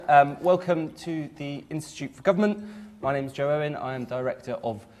Welcome to the Institute for Government. My name is Joe Owen. I am Director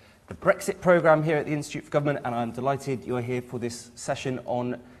of the Brexit programme here at the Institute for Government, and I'm delighted you're here for this session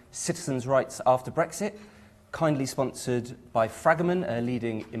on citizens' rights after Brexit, kindly sponsored by Fragaman, a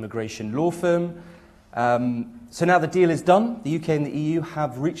leading immigration law firm. So now the deal is done. The UK and the EU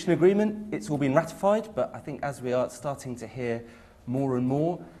have reached an agreement. It's all been ratified, but I think as we are starting to hear more and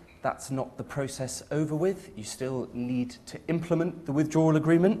more, that's not the process over with. You still need to implement the withdrawal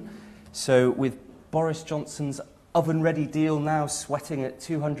agreement. So with Boris Johnson's oven-ready deal now sweating at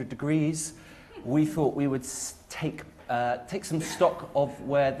 200 degrees, we thought we would take some stock of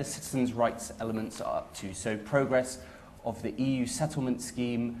where the citizens' rights elements are up to. So progress of the EU settlement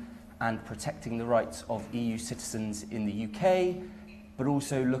scheme and protecting the rights of EU citizens in the UK, but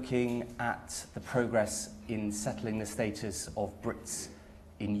also looking at the progress in settling the status of Brits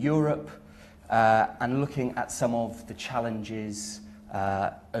in Europe, and looking at some of the challenges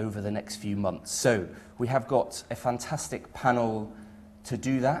over the next few months. So we have got a fantastic panel to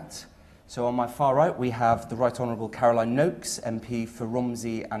do that. So on my far right, we have the Right Honourable Caroline Nokes, MP for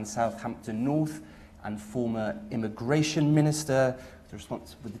Romsey and Southampton North, and former Immigration Minister,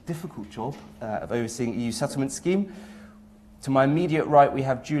 with the difficult job of overseeing EU settlement scheme. To my immediate right, we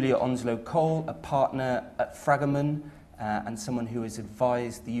have Julia Onslow-Cole, a partner at Fragaman, and someone who has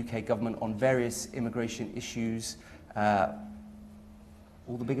advised the UK government on various immigration issues,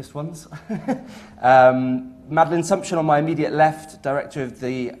 all the biggest ones. Madeleine Sumption on my immediate left, Director of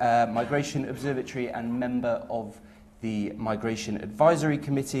the Migration Observatory and member of the Migration Advisory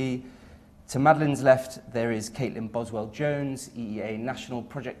Committee. To Madeleine's left, there is Caitlin Boswell-Jones, EEA National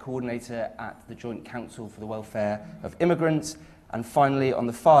Project Coordinator at the Joint Council for the Welfare of Immigrants. And finally, on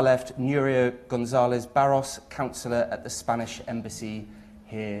the far left, Nuria Gonzalez-Barros, Councillor at the Spanish Embassy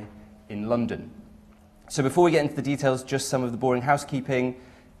here in London. So before we get into the details, just some of the boring housekeeping.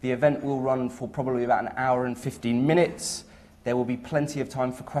 The event will run for probably about an hour and 15 minutes. There will be plenty of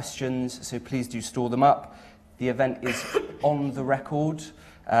time for questions, so please do store them up. The event is on the record.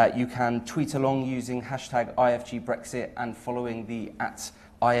 You can tweet along using hashtag IFGBrexit and following the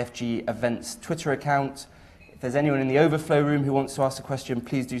 @IFGEvents Twitter account. If there's anyone in the overflow room who wants to ask a question,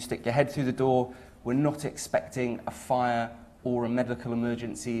 please do stick your head through the door. We're not expecting a fire or a medical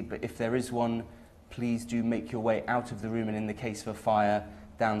emergency, but if there is one, please do make your way out of the room, and in the case of a fire,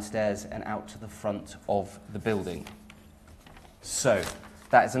 downstairs and out to the front of the building. So,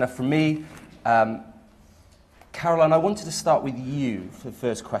 that is enough from me. Caroline, I wanted to start with you for the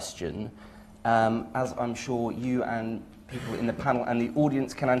first question. As I'm sure you and people in the panel and the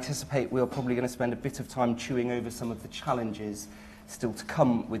audience can anticipate, we are probably going to spend a bit of time chewing over some of the challenges still to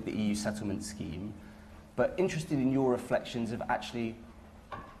come with the EU settlement scheme. But interested in your reflections of actually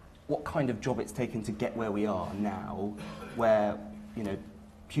what kind of job it's taken to get where we are now, where, you know,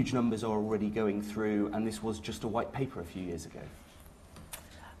 huge numbers are already going through, and this was just a white paper a few years ago.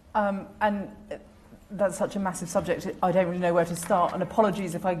 And that's such a massive subject, I don't really know where to start, and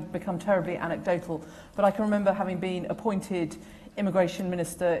apologies if I become terribly anecdotal, but I can remember having been appointed Immigration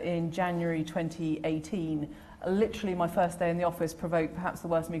Minister in January 2018. Literally my first day in the office provoked perhaps the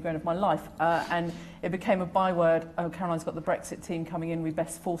worst migraine of my life, and it became a byword. Oh, Caroline's got the Brexit team coming in, we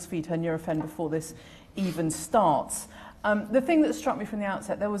best force feed her Nurofen before this even starts. The thing that struck me from the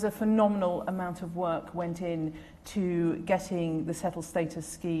outset, there was a phenomenal amount of work went in to getting the settled status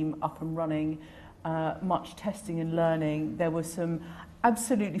scheme up and running, much testing and learning. There were some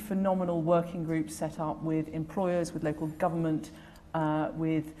absolutely phenomenal working groups set up with employers, with local government,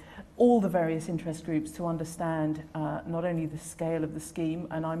 with all the various interest groups to understand not only the scale of the scheme,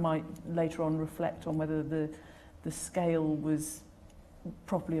 and I might later on reflect on whether the scale was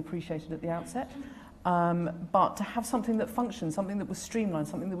properly appreciated at the outset, but to have something that functioned, something that was streamlined,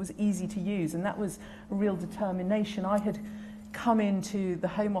 something that was easy to use, and that was a real determination. I had come into the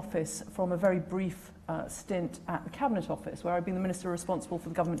Home Office from a very brief stint at the Cabinet Office, where I'd been the Minister responsible for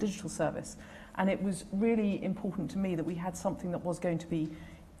the Government Digital Service. And it was really important to me that we had something that was going to be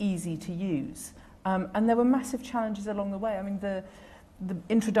easy to use. And there were massive challenges along the way. I mean, the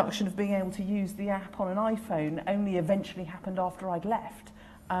introduction of being able to use the app on an iPhone only eventually happened after I'd left.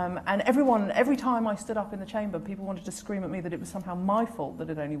 And every time I stood up in the chamber, people wanted to scream at me that it was somehow my fault that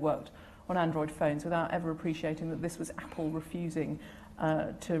it only worked on Android phones, without ever appreciating that this was Apple refusing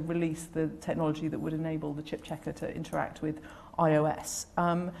to release the technology that would enable the chip checker to interact with iOS.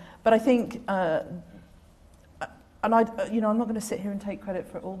 But I think, and I'm not going to sit here and take credit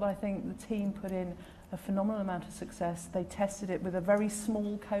for it all, but I think the team put in a phenomenal amount of success. They tested it with a very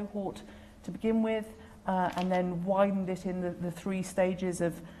small cohort to begin with, and then widened it in the 3 stages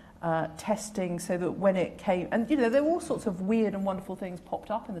of testing, so that when it came, and there were all sorts of weird and wonderful things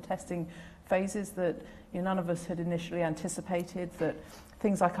popped up in the testing phases that none of us had initially anticipated, that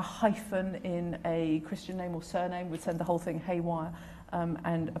things like a hyphen in a Christian name or surname would send the whole thing haywire.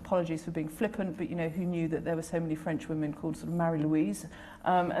 And apologies for being flippant, but who knew that there were so many French women called sort of Marie-Louise,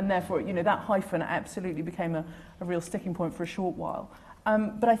 and therefore that hyphen absolutely became a real sticking point for a short while.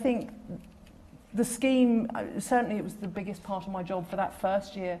 But I think the scheme, certainly it was the biggest part of my job for that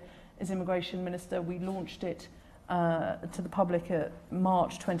first year as Immigration Minister. We launched it to the public at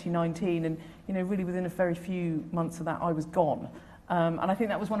March 2019, and really within a very few months of that I was gone. And I think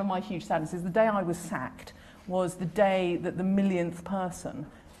that was one of my huge sadnesses. The day I was sacked was the day that the millionth person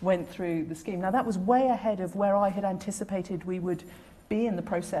went through the scheme. Now that was way ahead of where I had anticipated we would be in the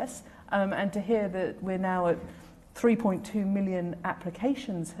process, and to hear that we're now at 3.2 million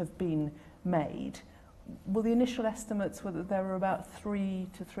applications have been made. Well, the initial estimates were that there were about 3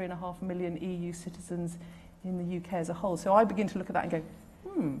 to 3.5 million EU citizens in the UK as a whole. So I begin to look at that and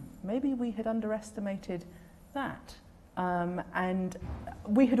go, maybe we had underestimated that. And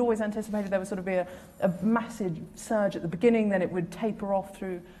we had always anticipated there would sort of be a massive surge at the beginning, then it would taper off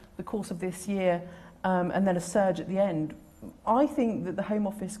through the course of this year, and then a surge at the end. I think that the Home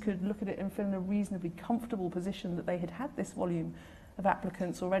Office could look at it and feel in a reasonably comfortable position that they had had this volume of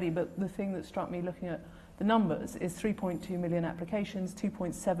applicants already, but the thing that struck me looking at the numbers is 3.2 million applications,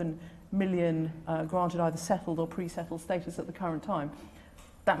 2.7 million granted either settled or pre-settled status at the current time.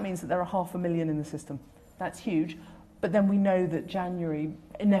 That means that there are 500,000 in the system. That's huge. But then we know that January,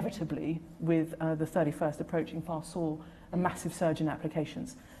 inevitably, with the 31st approaching fast, saw a massive surge in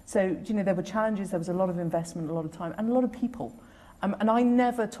applications. So, there were challenges, there was a lot of investment, a lot of time, and a lot of people. And I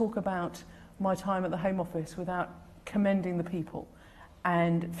never talk about my time at the Home Office without commending the people.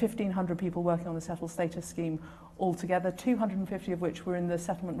 And 1,500 people working on the Settled Status Scheme altogether, 250 of which were in the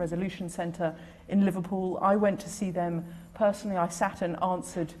Settlement Resolution Centre in Liverpool. I went to see them personally. I sat and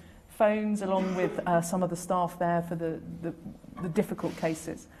answered phones along with some of the staff there for the difficult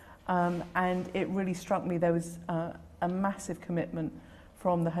cases. And it really struck me there was a massive commitment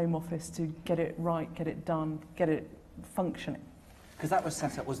from the Home Office to get it right, get it done, get it functioning. Because that was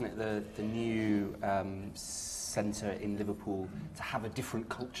set up, wasn't it, the new centre in Liverpool, to have a different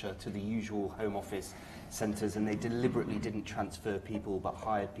culture to the usual Home Office centres, and they deliberately didn't transfer people but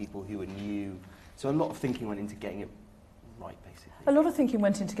hired people who were new. So a lot of thinking went into getting it right, basically. A lot of thinking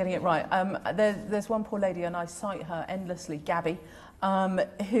went into getting it right. There's one poor lady, and I cite her endlessly, Gabby,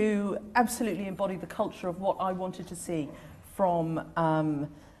 who absolutely embodied the culture of what I wanted to see from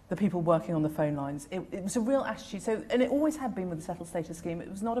the people working on the phone lines. It was a real attitude. So, and it always had been with the Settled Status Scheme.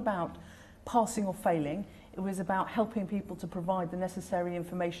 It was not about passing or failing. It was about helping people to provide the necessary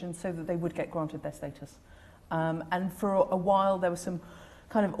information so that they would get granted their status. And for a while, there were some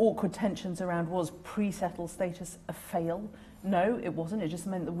kind of awkward tensions around, was pre-settled status a fail? No, it wasn't. It just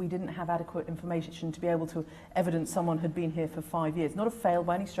meant that we didn't have adequate information to be able to evidence someone had been here for 5 years. Not a fail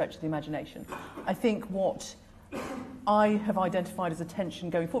by any stretch of the imagination. I think what I have identified as a tension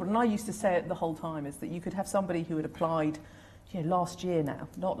going forward, and I used to say it the whole time, is that you could have somebody who had applied last year now,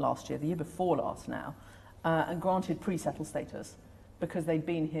 not last year, the year before last now, and granted pre-settled status because they'd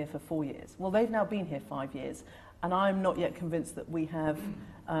been here for 4 years. Well, they've now been here 5 years, and I'm not yet convinced that we have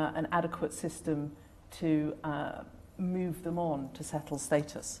an adequate system to move them on to settled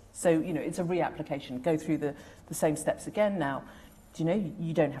status. So, it's a reapplication, go through the same steps again now.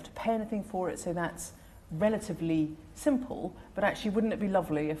 You don't have to pay anything for it, so that's relatively simple, but actually wouldn't it be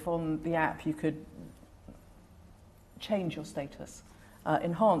lovely if on the app you could change your status,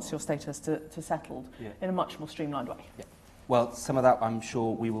 enhance your status to settled in a much more streamlined way? Yeah. Well, some of that I'm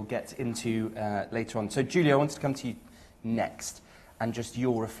sure we will get into later on. So, Julia, I wanted to come to you next, and just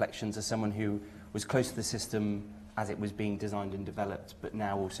your reflections as someone who was close to the system as it was being designed and developed, but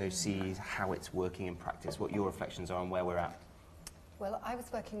now also sees how it's working in practice, what your reflections are on where we're at. Well, I was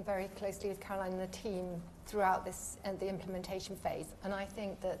working very closely with Caroline and the team throughout this and the implementation phase, and I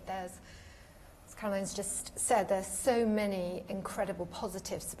think that there's, as Caroline's just said, there's so many incredible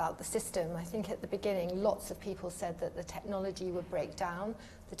positives about the system. I think at the beginning, lots of people said that the technology would break down.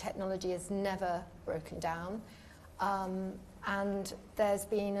 The technology has never broken down. And there's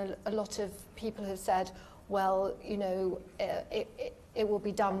been a lot of people who've said, well, it will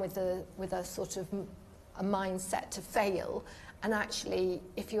be done with a sort of a mindset to fail. And actually,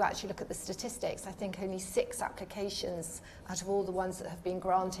 if you actually look at the statistics, I think only 6 applications out of all the ones that have been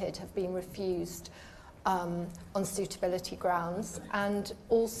granted have been refused on suitability grounds. And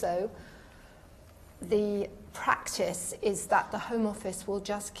also, the practice is that the Home Office will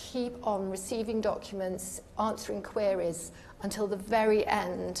just keep on receiving documents, answering queries until the very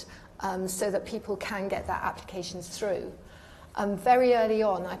end, so that people can get their applications through. Very early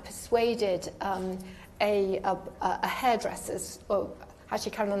on, I persuaded a hairdresser's, well,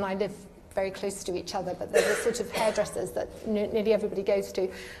 actually Carolyn and I live very close to each other, but they're the sort of hairdressers that nearly everybody goes to.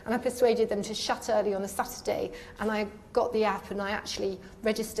 And I persuaded them to shut early on a Saturday, and I got the app and I actually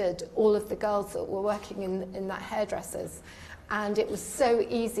registered all of the girls that were working in that hairdressers. And it was so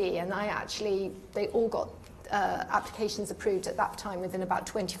easy, and they all got applications approved at that time within about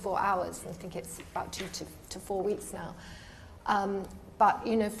 24 hours. I think it's about 2 to 4 weeks now. But,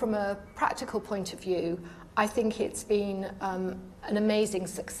 you know, from a practical point of view, I think it's been an amazing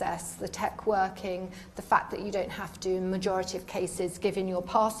success, the tech working, the fact that you don't have to, in the majority of cases, give in your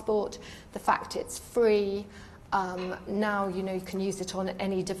passport, the fact it's free. Now, you know, you can use it on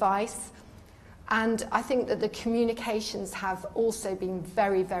any device. And I think that the communications have also been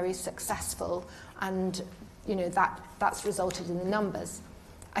very, very successful, and, you know, that's resulted in the numbers.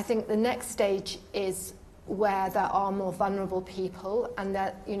 I think the next stage is where there are more vulnerable people, and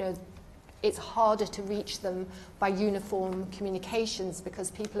that, you know, it's harder to reach them by uniform communications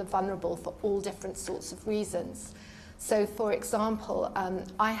because people are vulnerable for all different sorts of reasons. So, for example,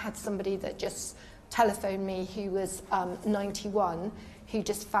 I had somebody that just telephoned me who was 91, who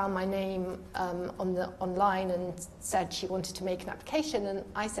just found my name online and said she wanted to make an application, and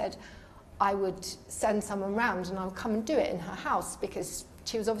I said I would send someone round and I would come and do it in her house, because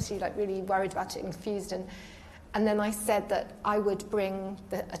she was obviously like really worried about it and confused. And then I said that I would bring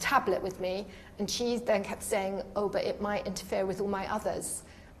a tablet with me, and she then kept saying, oh, but it might interfere with all my others.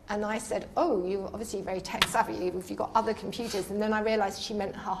 And I said, oh, you're obviously very tech savvy, if you've got other computers. And then I realized she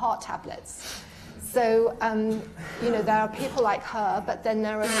meant her heart tablets. So, you know, there are people like her, but then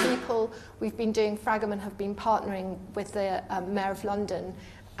there are people, we've been doing, Fragomen have been partnering with the Mayor of London,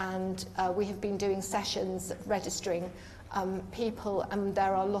 and we have been doing sessions registering people, and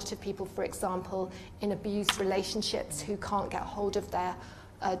there are a lot of people, for example, in abused relationships who can't get hold of their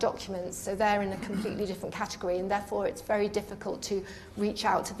documents, so they're in a completely different category, and therefore it's very difficult to reach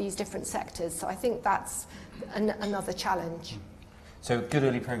out to these different sectors. So I think that's another challenge. So good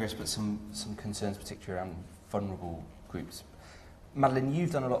early progress, but some concerns, particularly around vulnerable groups. Madeline,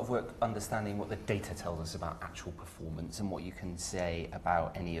 you've done a lot of work understanding what the data tells us about actual performance and what you can say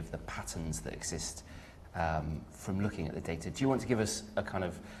about any of the patterns that exist from looking at the data. Do you want to give us a kind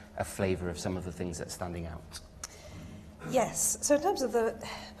of a flavour of some of the things that's standing out? Yes. So in terms of the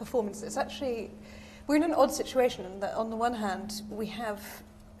performance, it's actually, we're in an odd situation in that on the one hand, we have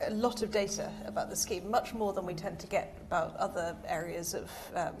a lot of data about the scheme, much more than we tend to get about other areas of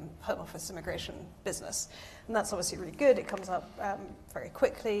Home Office immigration business. And that's obviously really good. It comes up very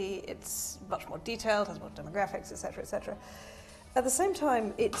quickly. It's much more detailed, has more demographics, etc., etc. At the same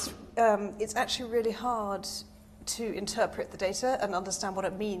time, it's actually really hard to interpret the data and understand what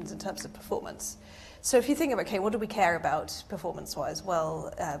it means in terms of performance. So if you think of, okay, what do we care about performance-wise?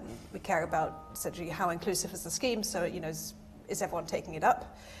 Well, we care about essentially how inclusive is the scheme. So, you know, is everyone taking it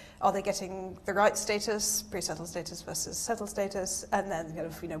up? Are they getting the right status, pre-settled status versus settled status? And then, kind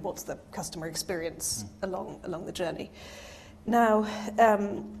of, you know, what's the customer experience along the journey? Now,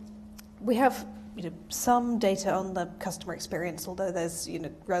 we have, you know, some data on the customer experience, although there's, you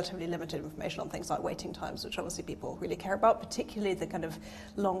know, relatively limited information on things like waiting times, which obviously people really care about, particularly the kind of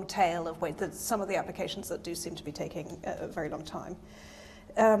long tail of wait, some of the applications that do seem to be taking a very long time.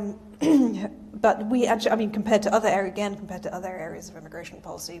 But we actually, I mean, compared to other areas of immigration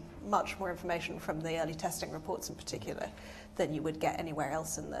policy, much more information from the early testing reports in particular than you would get anywhere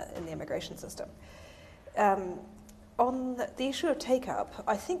else in the immigration system. On the issue of take-up,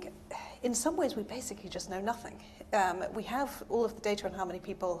 I think in some ways we basically just know nothing. We have all of the data on how many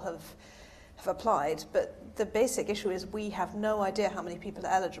people have applied, but the basic issue is we have no idea how many people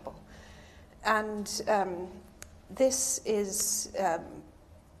are eligible. And this is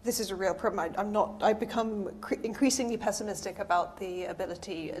a real problem. I've become increasingly pessimistic about the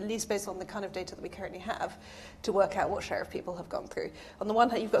ability, at least based on the kind of data that we currently have, to work out what share of people have gone through. On the one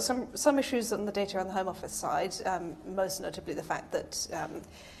hand, you've got some issues on the data on the Home Office side, most notably the fact that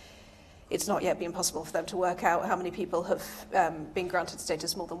it's not yet been possible for them to work out how many people have been granted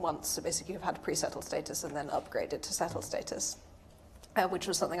status more than once, so basically have had pre-settled status and then upgraded to settled status. Which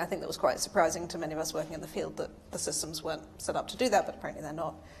was something I think that was quite surprising to many of us working in the field, that the systems weren't set up to do that, but apparently they're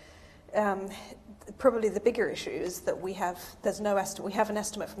not. Probably the bigger issue is that we have an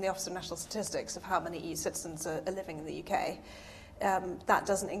estimate from the Office of National Statistics of how many EU citizens are living in the UK, That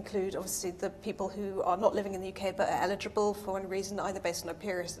doesn't include, obviously, the people who are not living in the UK but are eligible for one reason, either based on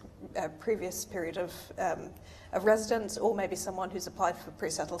a previous period of residence, or maybe someone who's applied for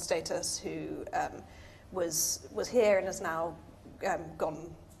pre-settled status who was here and has now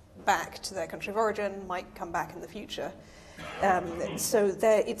gone back to their country of origin, might come back in the future. So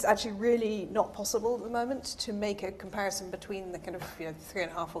it's actually really not possible at the moment to make a comparison between the kind of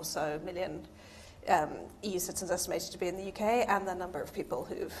 3.5 or so million EU citizens estimated to be in the UK and the number of people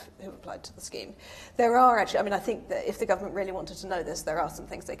who've applied to the scheme. There are actually, I mean, I think that if the government really wanted to know this, there are some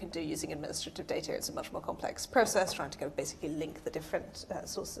things they can do using administrative data. It's a much more complex process, trying to kind of basically link the different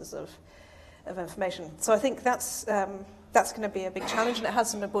sources of information. So I think that's going to be a big challenge, and it has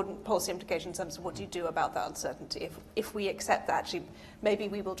some important policy implications in terms of what do you do about that uncertainty. If we accept that actually maybe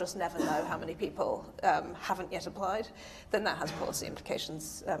we will just never know how many people haven't yet applied, then that has policy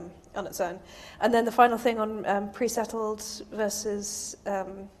implications on its own. And then the final thing on pre-settled versus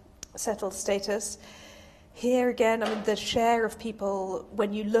settled status. Here again, I mean, the share of people,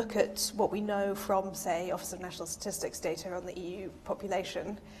 when you look at what we know from, say, Office of National Statistics data on the EU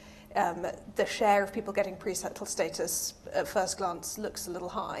population, the share of people getting pre-settled status at first glance looks a little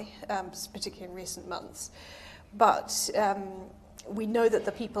high, particularly in recent months. But we know that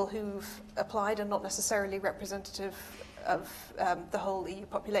the people who've applied are not necessarily representative of the whole EU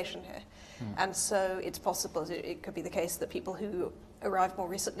population here. And so it's possible, it could be the case that people who arrived more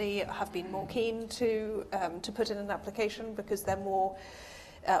recently have been more keen to put in an application because they're more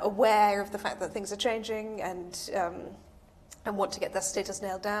aware of the fact that things are changing and want to get their status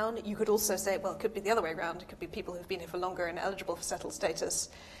nailed down. You could also say, well, it could be the other way around. It could be people who've been here for longer and eligible for settled status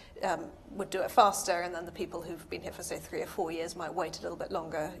would do it faster, and then the people who've been here for, say, 3 or 4 years might wait a little bit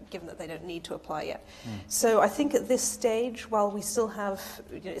longer, given that they don't need to apply yet. So I think at this stage, while we still have,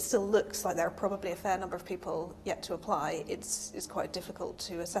 it still looks like there are probably a fair number of people yet to apply, it's quite difficult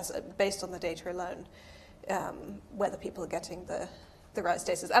to assess, based on the data alone, whether people are getting the right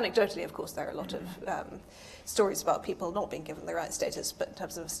status. Anecdotally, of course, there are a lot of stories about people not being given the right status, but in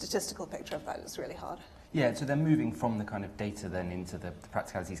terms of a statistical picture of that, it's really hard. Yeah, so they're moving from the kind of data then into the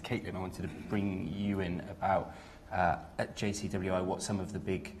practicalities. Caitlin, I wanted to bring you in about, at JCWI, what some of the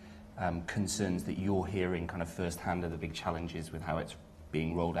big concerns that you're hearing kind of firsthand are the big challenges with how it's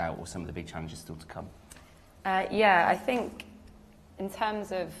being rolled out, or some of the big challenges still to come. Yeah, I think in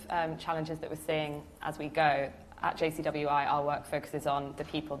terms of challenges that we're seeing as we go, at JCWI, our work focuses on the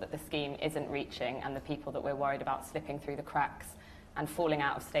people that the scheme isn't reaching and the people that we're worried about slipping through the cracks and falling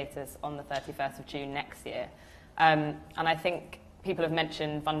out of status on the 31st of June next year. And I think people have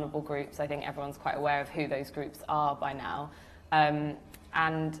mentioned vulnerable groups. I think everyone's quite aware of who those groups are by now.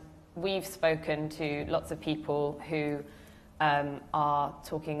 And we've spoken to lots of people who are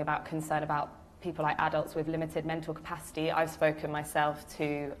talking about concern about people like adults with limited mental capacity. I've spoken myself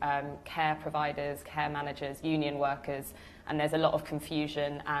to care providers, care managers, union workers, and there's a lot of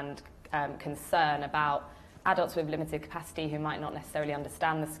confusion and concern about adults with limited capacity who might not necessarily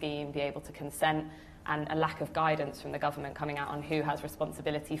understand the scheme, be able to consent, and a lack of guidance from the government coming out on who has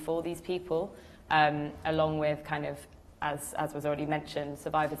responsibility for these people, along with kind of, as was already mentioned,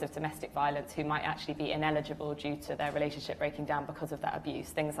 survivors of domestic violence who might actually be ineligible due to their relationship breaking down because of that abuse,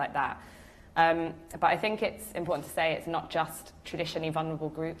 things like that. But I think it's important to say it's not just traditionally vulnerable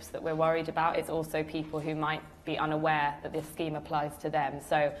groups that we're worried about, it's also people who might be unaware that this scheme applies to them.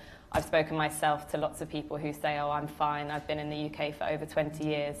 So I've spoken myself to lots of people who say, oh, I'm fine, I've been in the UK for over 20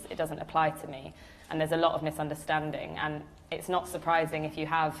 years, it doesn't apply to me. And there's a lot of misunderstanding, and it's not surprising if you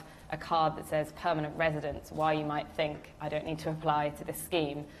have a card that says permanent residence, why you might think, I don't need to apply to this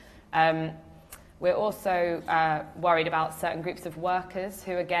scheme. We're also worried about certain groups of workers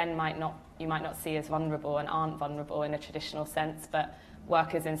who, again, you might not see as vulnerable and aren't vulnerable in a traditional sense, but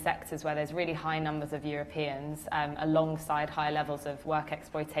workers in sectors where there's really high numbers of Europeans, alongside high levels of work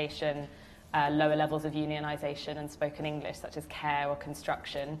exploitation, lower levels of unionisation and spoken English, such as care or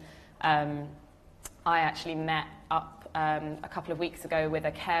construction. I actually met up a couple of weeks ago with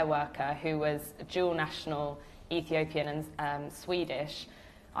a care worker who was dual national, Ethiopian and Swedish.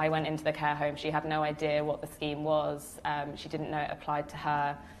 I went into the care home. She had no idea what the scheme was. She didn't know it applied to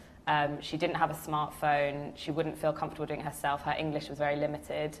her. She didn't have a smartphone. She wouldn't feel comfortable doing it herself. Her English was very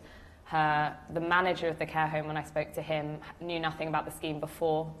limited. The manager of the care home, when I spoke to him, knew nothing about the scheme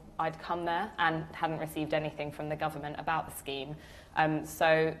before I'd come there and hadn't received anything from the government about the scheme.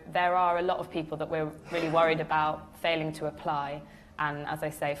 So there are a lot of people that we're really worried about failing to apply and, as I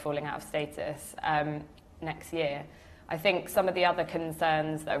say, falling out of status next year. I think some of the other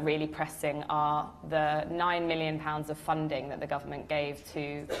concerns that are really pressing are the £9 million of funding that the government gave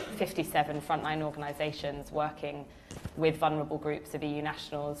to 57 frontline organisations working with vulnerable groups of EU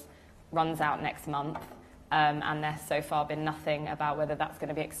nationals runs out next month. And there's so far been nothing about whether that's going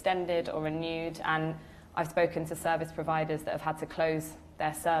to be extended or renewed. And I've spoken to service providers that have had to close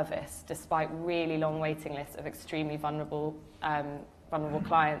their service despite really long waiting lists of extremely vulnerable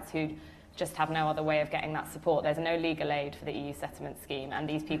clients who just have no other way of getting that support. There's no legal aid for the EU settlement scheme, and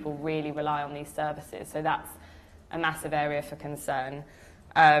these people really rely on these services. So that's a massive area for concern.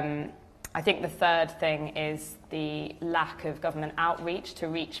 I think the third thing is the lack of government outreach to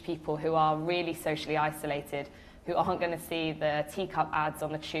reach people who are really socially isolated, who aren't going to see the teacup ads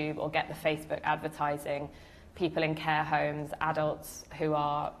on the tube or get the Facebook advertising, people in care homes, adults who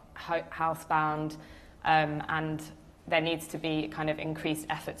are housebound, and there needs to be kind of increased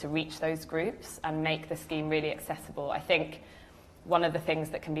effort to reach those groups and make the scheme really accessible. I think one of the things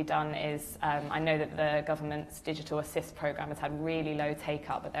that can be done is, I know that the government's Digital Assist programme has had really low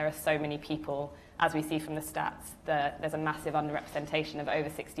take-up, but there are so many people, as we see from the stats, that there's a massive underrepresentation of over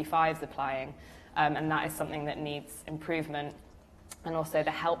 65s applying, and that is something that needs improvement. And also the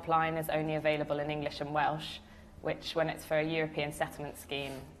helpline is only available in English and Welsh, which, when it's for a European settlement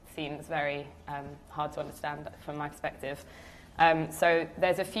scheme, seems very hard to understand from my perspective. So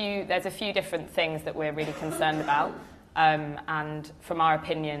there's a few different things that we're really concerned about. And from our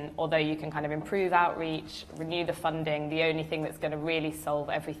opinion, although you can kind of improve outreach, renew the funding, the only thing that's going to really solve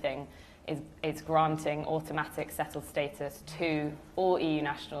everything is granting automatic settled status to all EU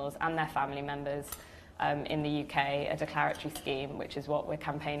nationals and their family members in the UK, a declaratory scheme, which is what we're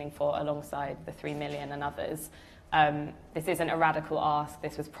campaigning for alongside the 3 million and others. This isn't a radical ask.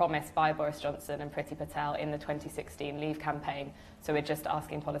 This was promised by Boris Johnson and Priti Patel in the 2016 Leave campaign. So we're just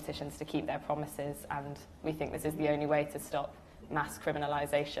asking politicians to keep their promises, and we think this is the only way to stop mass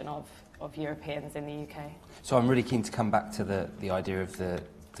criminalisation of Europeans in the UK. So I'm really keen to come back to the idea of the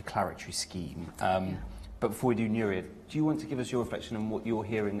declaratory scheme. But before we do, Nuria, do you want to give us your reflection on what you're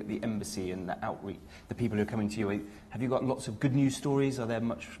hearing at the embassy and the outreach, the people who are coming to you? Have you got lots of good news stories? Are there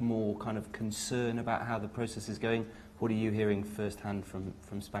much more kind of concern about how the process is going? What are you hearing firsthand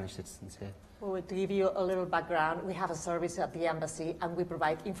from Spanish citizens here? Well, to give you a little background, we have a service at the embassy, and we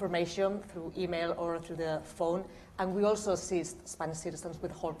provide information through email or through the phone, and we also assist Spanish citizens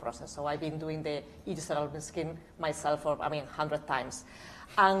with the whole process. So I've been doing the EU settlement scheme myself for, 100 times.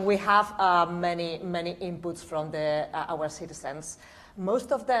 And we have many inputs from our citizens.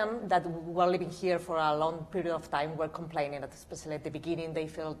 Most of them that were living here for a long period of time were complaining, especially at the beginning. They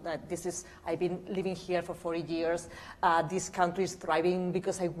felt that I've been living here for 40 years, this country is thriving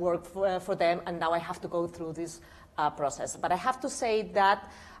because I work for them, and now I have to go through this process. But I have to say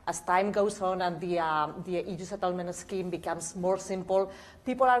that as time goes on and the EU settlement scheme becomes more simple,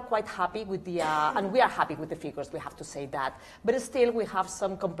 people are quite happy with and we are happy with the figures, we have to say that. But still, we have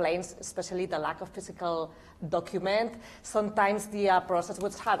some complaints, especially the lack of physical document. Sometimes the process,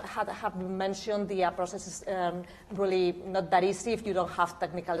 which have been mentioned, the process is really not that easy if you don't have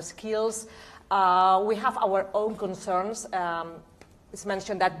technical skills. We have our own concerns. It's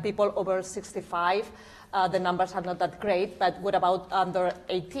mentioned that people over 65, the numbers are not that great, but what about under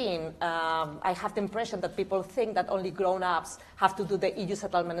 18? I have the impression that people think that only grown-ups have to do the EU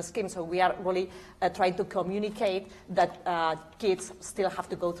settlement scheme, so we are really trying to communicate that kids still have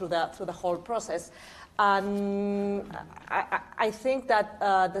to go through the whole process. And I think that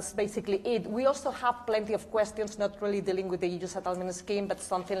that's basically it. We also have plenty of questions, not really dealing with the EU settlement scheme, but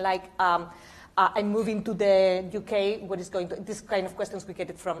something like, I'm moving to the UK, what is going to, this kind of questions we get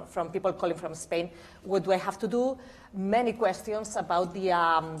it from people calling from Spain. What do I have to do? Many questions about the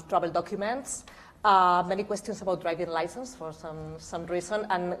travel documents, many questions about driving license for some reason,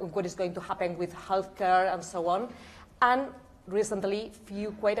 and what is going to happen with healthcare and so on. And recently,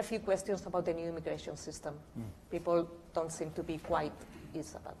 quite a few questions about the new immigration system. People don't seem to be quite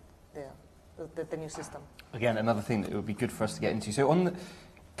easy about the new system. Again, another thing that it would be good for us to get into. So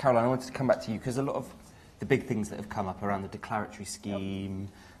Caroline, I wanted to come back to you because a lot of the big things that have come up around the declaratory scheme,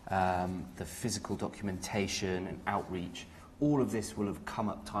 the physical documentation and outreach, all of this will have come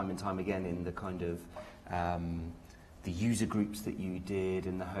up time and time again in the kind of the user groups that you did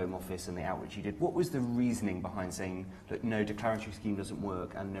in the Home Office and the outreach you did. What was the reasoning behind saying, look, no, declaratory scheme doesn't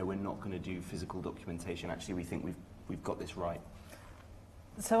work, and no, we're not going to do physical documentation? Actually, we think we've got this right.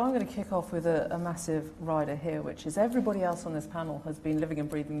 So I'm going to kick off with a massive rider here, which is everybody else on this panel has been living and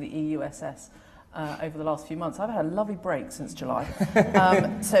breathing the EUSS over the last few months. I've had a lovely break since July.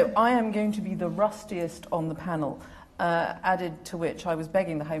 So I am going to be the rustiest on the panel. Added to which I was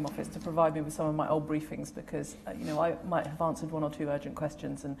begging the Home Office to provide me with some of my old briefings because, I might have answered 1 or 2 urgent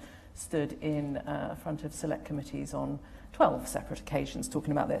questions and stood in front of select committees on 12 separate occasions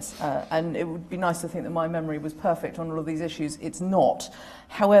talking about this. And it would be nice to think that my memory was perfect on all of these issues. It's not.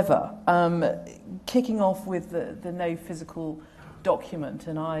 However, kicking off with the no physical document,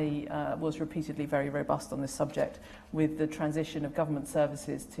 and I was repeatedly very robust on this subject with the transition of government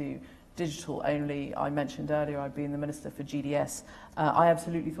services to digital only. I mentioned earlier I'd been the Minister for GDS. I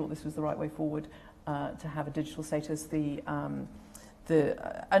absolutely thought this was the right way forward to have a digital status. And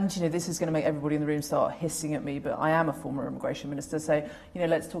this is going to make everybody in the room start hissing at me, but I am a former immigration minister, so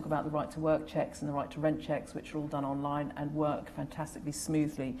let's talk about the right to work checks and the right to rent checks, which are all done online and work fantastically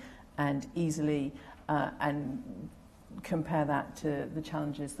smoothly and easily, and compare that to the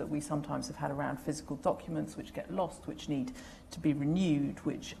challenges that we sometimes have had around physical documents which get lost, which need to be renewed,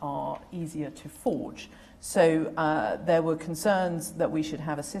 which are easier to forge. So there were concerns that we should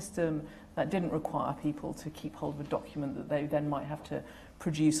have a system that didn't require people to keep hold of a document that they then might have to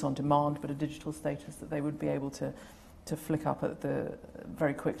produce on demand, but a digital status that they would be able to flick up at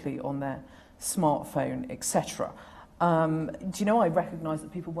very quickly on their smartphone, etc. I recognise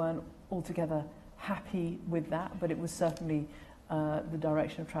that people weren't altogether happy with that, but it was certainly the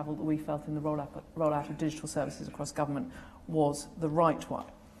direction of travel that we felt in the rollout of digital services across government was the right one.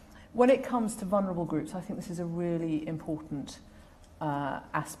 When it comes to vulnerable groups, I think this is a really important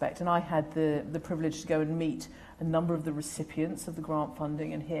aspect, and I had the privilege to go and meet a number of the recipients of the grant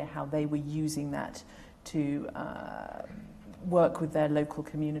funding and hear how they were using that to work with their local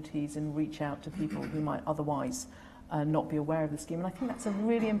communities and reach out to people who might otherwise not be aware of the scheme. And I think that's a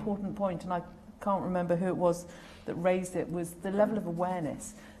really important point, and I can't remember who it was that raised it, was the level of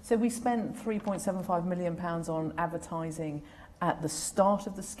awareness. So we spent £3.75 million on advertising at the start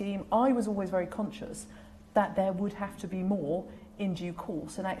of the scheme. I was always very conscious that there would have to be more in due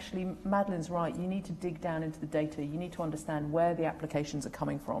course, and actually Madeline's right, you need to dig down into the data, you need to understand where the applications are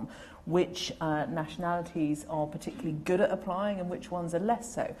coming from, which nationalities are particularly good at applying and which ones are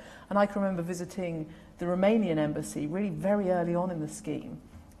less so. And I can remember visiting the Romanian embassy really very early on in the scheme,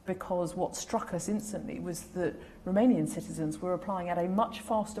 because what struck us instantly was that Romanian citizens were applying at a much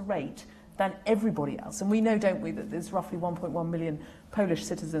faster rate than everybody else. And we know, don't we, that there's roughly 1.1 million Polish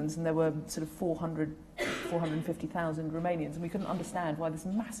citizens and there were sort of 450,000 Romanians, and we couldn't understand why this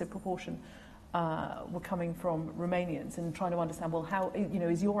massive proportion were coming from Romanians, and trying to understand, well, how,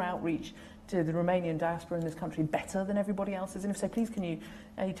 is your outreach to the Romanian diaspora in this country better than everybody else's? And if so, please can you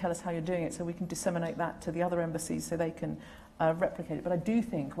tell us how you're doing it so we can disseminate that to the other embassies so they can replicate it. But I do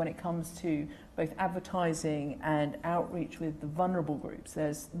think when it comes to both advertising and outreach with the vulnerable groups,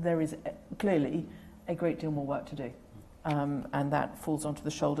 there is clearly a great deal more work to do. And that falls onto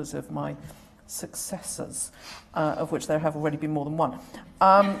the shoulders of my successors, of which there have already been more than one.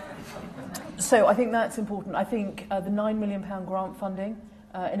 So I think that's important. I think the £9 million grant funding,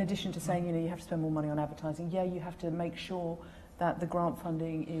 in addition to saying, you have to spend more money on advertising, you have to make sure that the grant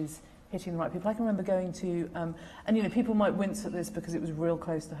funding is hitting the right people. I can remember going to, and people might wince at this because it was real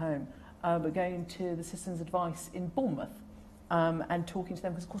close to home, but going to the Citizens Advice in Bournemouth and talking to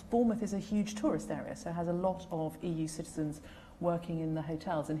them, because of course Bournemouth is a huge tourist area, so it has a lot of EU citizens working in the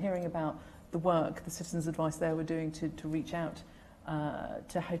hotels, and hearing about the work the Citizens Advice there were doing to reach out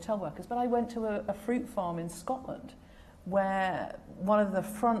to hotel workers. But I went to a fruit farm in Scotland where one of the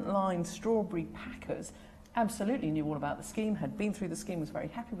frontline strawberry packers absolutely knew all about the scheme, had been through the scheme, was very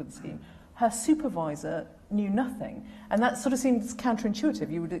happy with the scheme. Her supervisor knew nothing. And that sort of seems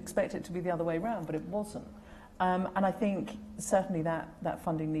counterintuitive. You would expect it to be the other way around, but it wasn't. And I think certainly that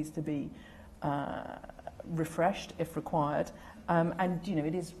funding needs to be refreshed if required. And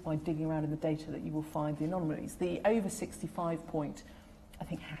it is by digging around in the data that you will find the anomalies. The over 65 point, I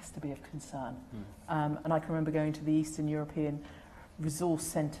think, has to be of concern. And I can remember going to the Eastern European Resource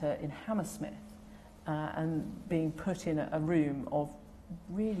Centre in Hammersmith, and being put in a room of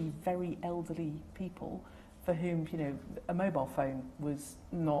really very elderly people for whom, a mobile phone was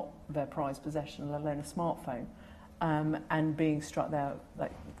not their prized possession, let alone a smartphone, and being struck there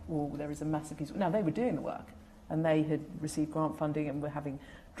like, well, there is a massive piece. Now, they were doing the work, and they had received grant funding and were having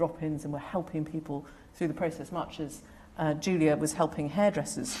drop-ins and were helping people through the process, much as Julia was helping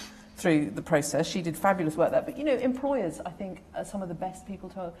hairdressers through the process. She did fabulous work there. But, employers, I think, are some of the best people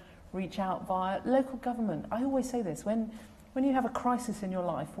to reach out via local government. I always say this, when you have a crisis in your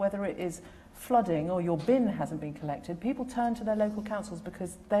life, whether it is flooding or your bin hasn't been collected, people turn to their local councils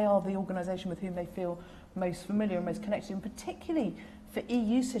because they are the organisation with whom they feel most familiar and most connected, and particularly for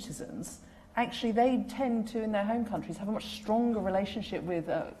EU citizens, actually they tend to, in their home countries, have a much stronger relationship with,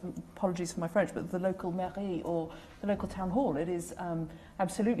 apologies for my French, but the local mairie or the local town hall. It is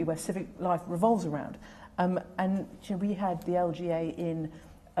absolutely where civic life revolves around. And we had the LGA in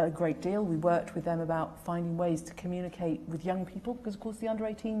a great deal. We worked with them about finding ways to communicate with young people, because of course the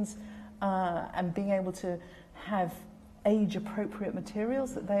under-18s and being able to have age-appropriate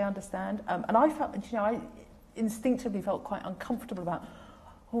materials that they understand. And I felt, I instinctively felt quite uncomfortable about,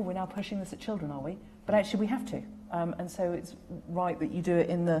 we're now pushing this at children, are we? But actually we have to. And so it's right that you do it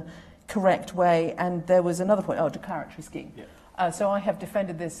in the correct way. And there was another point, declaratory scheme. Yeah. So I have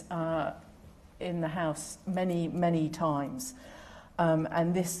defended this in the House many, many times.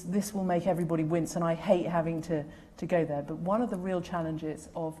 And this will make everybody wince, and I hate having to go there. But one of the real challenges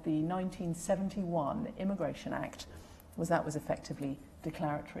of the 1971 Immigration Act was that was effectively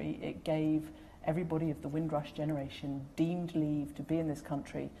declaratory. It gave everybody of the Windrush generation deemed leave to be in this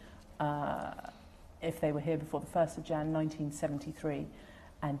country if they were here before the 1st of Jan 1973.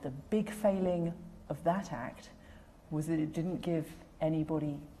 And the big failing of that act was that it didn't give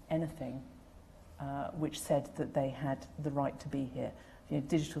anybody anything which said that they had the right to be here.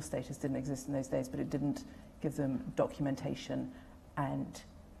 Digital status didn't exist in those days, but it didn't give them documentation. And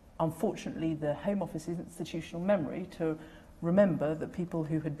unfortunately, the Home Office's institutional memory to remember that people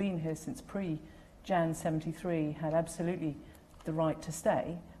who had been here since pre-Jan 73 had absolutely the right to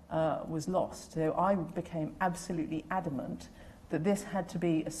stay was lost. So I became absolutely adamant that this had to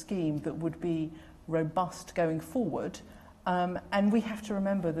be a scheme that would be robust going forward. And we have to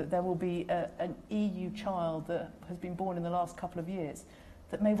remember that there will be an EU child that has been born in the last couple of years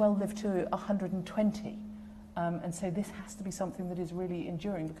that may well live to 120. And so this has to be something that is really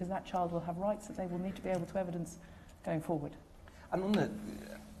enduring, because that child will have rights that they will need to be able to evidence going forward. And on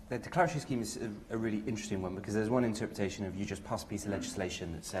the declaratory scheme is a really interesting one, because there's one interpretation of you just pass a piece of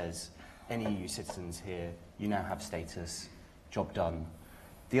legislation that says any EU citizens here, you now have status, job done.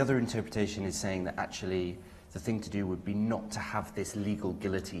 The other interpretation is saying that actually the thing to do would be not to have this legal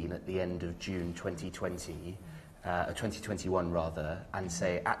guillotine at the end of June 2020, 2021 rather, and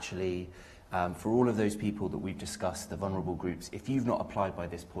say actually for all of those people that we've discussed, the vulnerable groups, if you've not applied by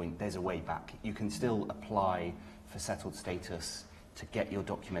this point, there's a way back. You can still apply for settled status to get your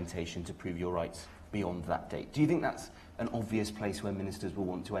documentation to prove your rights beyond that date. Do you think that's an obvious place where ministers will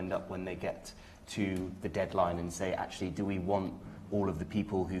want to end up when they get to the deadline and say, actually, do we want all of the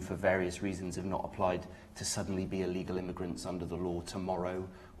people who for various reasons have not applied to suddenly be illegal immigrants under the law tomorrow,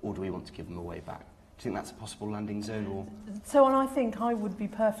 or do we want to give them a way back? Do you think that's a possible landing zone? Or? So, and I think I would be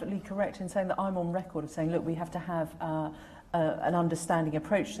perfectly correct in saying that I'm on record of saying, look, we have to have an understanding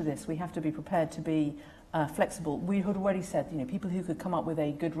approach to this. We have to be prepared to be flexible. We had already said, people who could come up with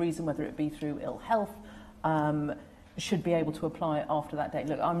a good reason, whether it be through ill health, should be able to apply after that date.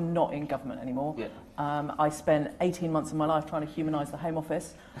 Look, I'm not in government anymore. Yeah. I spent 18 months of my life trying to humanise the Home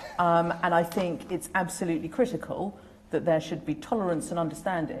Office, and I think it's absolutely critical that there should be tolerance and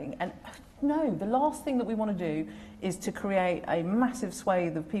understanding. And no, the last thing that we want to do is to create a massive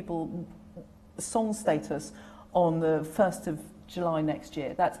swathe of people song status on the 1st of July next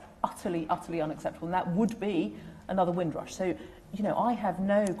year. That's utterly, utterly unacceptable, and that would be another Windrush. So, I have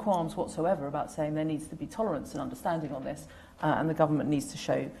no qualms whatsoever about saying there needs to be tolerance and understanding on this, and the government needs to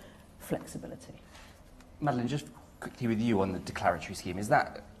show flexibility. Madeleine, just quickly with you on the declaratory scheme, is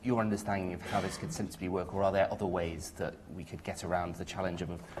that your understanding of how this could sensibly work, or are there other ways that we could get around the challenge of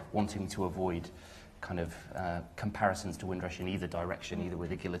wanting to avoid kind of comparisons to Windrush in either direction, either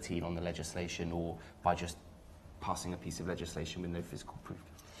with a guillotine on the legislation or by just passing a piece of legislation with no physical proof?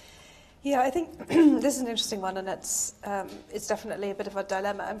 Yeah, I think this is an interesting one, and it's definitely a bit of a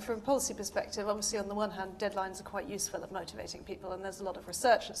dilemma. And from a policy perspective, obviously, on the one hand, deadlines are quite useful at motivating people, and there's a lot of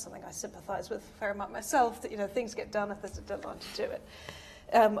research. It's something I sympathise with a fair amount myself, that things get done if there's a deadline to do it.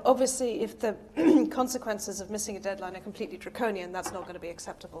 Obviously, if the consequences of missing a deadline are completely draconian, that's not going to be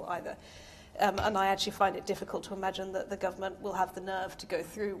acceptable either. And I actually find it difficult to imagine that the government will have the nerve to go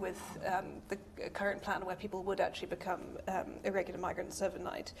through with the current plan where people would actually become irregular migrants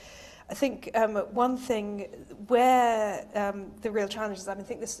overnight. I think one thing where the real challenge is, I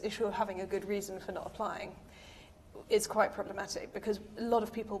think this issue of having a good reason for not applying is quite problematic, because a lot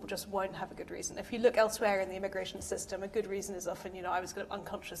of people just won't have a good reason. If you look elsewhere in the immigration system, a good reason is often, I was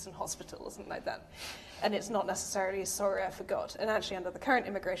unconscious in hospital or something like that. And it's not necessarily sorry I forgot. And actually under the current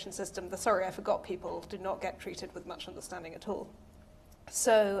immigration system, the sorry I forgot people do not get treated with much understanding at all.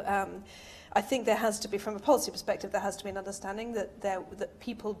 So I think there has to be, from a policy perspective, there has to be an understanding that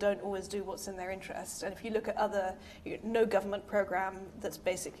people don't always do what's in their interest. And if you look at other, no government program that's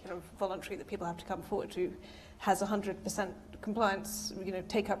basically voluntary that people have to come forward to, has 100% compliance,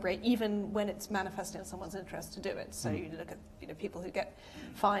 take-up rate, even when it's manifesting in someone's interest to do it. So you look at people who get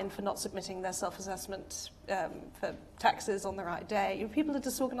fined for not submitting their self-assessment for taxes on the right day. People are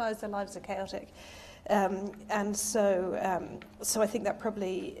disorganised, their lives are chaotic. And so I think that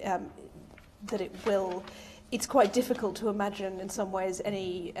probably, that it's quite difficult to imagine in some ways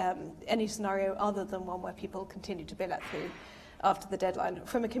any scenario other than one where people continue to be let through after the deadline.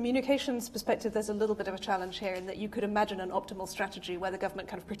 From a communications perspective, there's a little bit of a challenge here in that you could imagine an optimal strategy where the government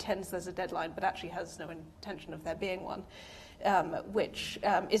kind of pretends there's a deadline but actually has no intention of there being one, which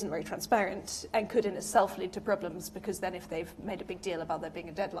isn't very transparent and could in itself lead to problems, because then if they've made a big deal about there being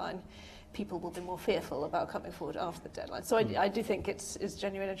a deadline, people will be more fearful about coming forward after the deadline. So I do think it's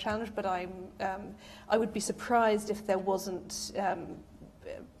genuinely a challenge, but I would be surprised if there wasn't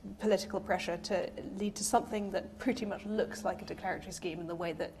political pressure to lead to something that pretty much looks like a declaratory scheme in the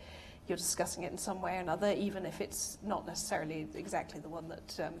way that you're discussing it in some way or another, even if it's not necessarily exactly the one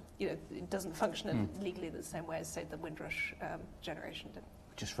that it doesn't function legally the same way as, say, the Windrush generation did.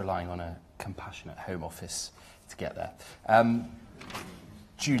 Just relying on a compassionate Home Office to get there.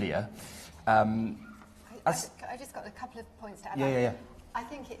 Julia, I just got a couple of points to add. Yeah. I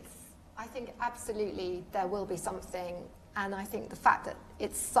think absolutely there will be something, and I think the fact that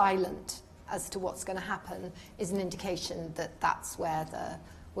it's silent as to what's going to happen is an indication that that's where the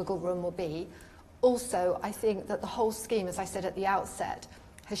wiggle room will be. Also, I think that the whole scheme, as I said at the outset,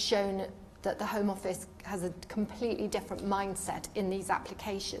 has shown that the Home Office has a completely different mindset in these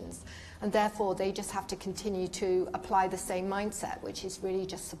applications, and therefore they just have to continue to apply the same mindset, which is really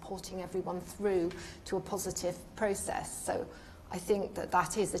just supporting everyone through to a positive process. So I think that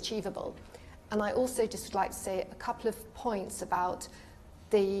that is achievable. And I also just would like to say a couple of points about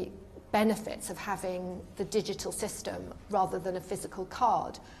the benefits of having the digital system rather than a physical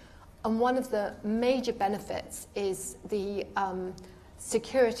card. And one of the major benefits is the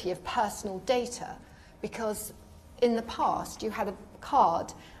security of personal data, because in the past you had a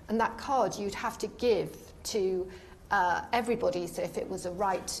card, and that card you'd have to give to everybody. So if it was a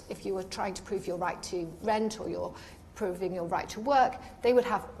right, if you were trying to prove your right to rent or you're proving your right to work, they would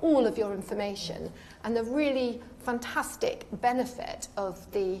have all of your information. And the really fantastic benefit of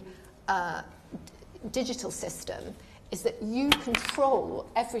the digital system is that you control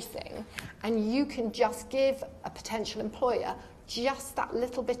everything, and you can just give a potential employer just that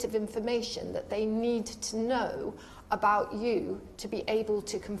little bit of information that they need to know about you to be able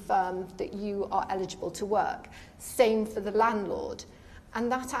to confirm that you are eligible to work. Same for the landlord.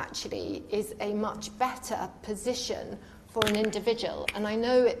 And that actually is a much better position for an individual. And I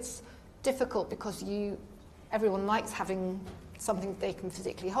know it's difficult because everyone likes having something they can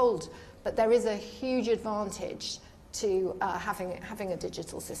physically hold, but there is a huge advantage to having a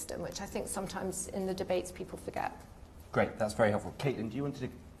digital system, which I think sometimes in the debates people forget. Great, that's very helpful. Caitlin, do you want to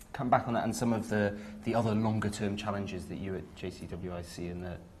come back on that and some of the other longer term challenges that you at JCWI see in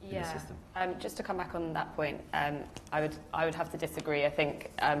the system? Just to come back on that point, I would have to disagree. I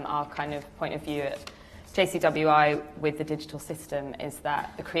think our kind of point of view at JCWI with the digital system is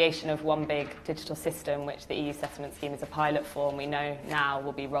that the creation of one big digital system, which the EU settlement scheme is a pilot for, and we know now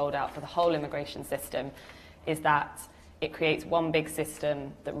will be rolled out for the whole immigration system, is that it creates one big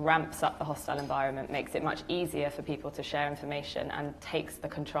system that ramps up the hostile environment, makes it much easier for people to share information, and takes the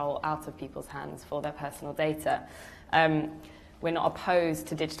control out of people's hands for their personal data. We're not opposed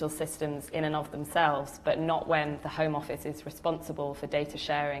to digital systems in and of themselves, but not when the Home Office is responsible for data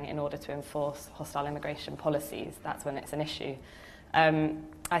sharing in order to enforce hostile immigration policies. That's when it's an issue.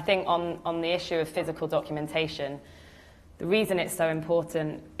 I think on the issue of physical documentation, the reason it's so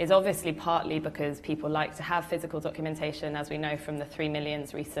important is obviously partly because people like to have physical documentation. As we know from the 3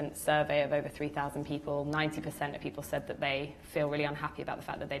 Million's recent survey of over 3,000 people, 90% of people said that they feel really unhappy about the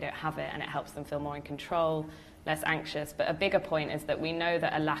fact that they don't have it, and it helps them feel more in control, less anxious. But a bigger point is that we know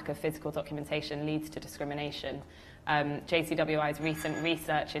that a lack of physical documentation leads to discrimination. JCWI's recent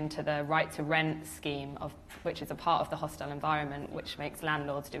research into the right to rent scheme, which is a part of the hostile environment, which makes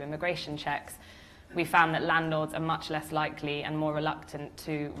landlords do immigration checks, we found that landlords are much less likely and more reluctant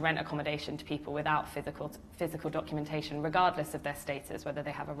to rent accommodation to people without physical documentation, regardless of their status, whether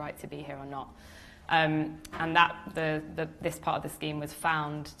they have a right to be here or not. And that this part of the scheme was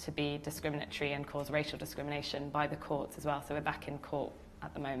found to be discriminatory and cause racial discrimination by the courts as well. So we're back in court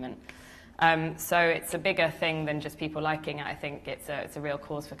at the moment. So it's a bigger thing than just people liking it. I think it's a real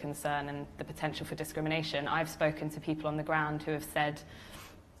cause for concern and the potential for discrimination. I've spoken to people on the ground who have said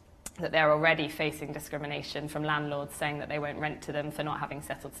that they're already facing discrimination from landlords saying that they won't rent to them for not having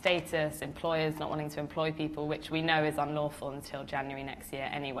settled status, employers not wanting to employ people, which we know is unlawful until January next year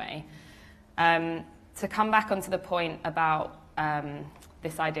anyway. To come back onto the point about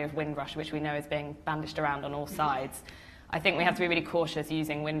this idea of Windrush, which we know is being bandished around on all sides, I think we have to be really cautious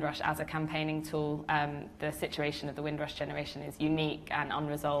using Windrush as a campaigning tool. The situation of the Windrush generation is unique and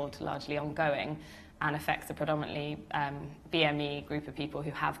unresolved, largely ongoing, and affects a predominantly BME group of people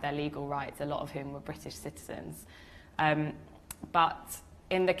who have their legal rights, a lot of whom were British citizens. But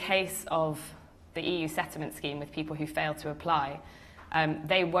in the case of the EU settlement scheme with people who fail to apply,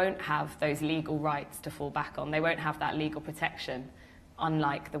 they won't have those legal rights to fall back on. They won't have that legal protection,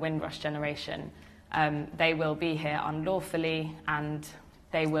 unlike the Windrush generation. They will be here unlawfully, and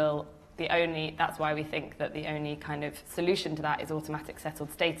that's why we think that the only kind of solution to that is automatic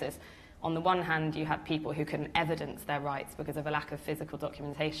settled status. On the one hand, you have people who can evidence their rights because of a lack of physical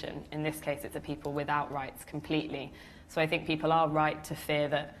documentation. In this case, it's a people without rights completely. So I think people are right to fear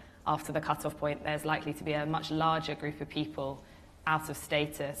that after the cut-off point, there's likely to be a much larger group of people out of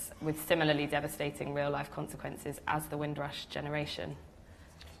status with similarly devastating real-life consequences as the Windrush generation.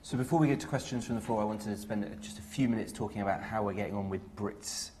 So before we get to questions from the floor, I wanted to spend just a few minutes talking about how we're getting on with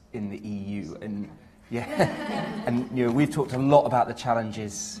Brits in the EU. And and we've talked a lot about the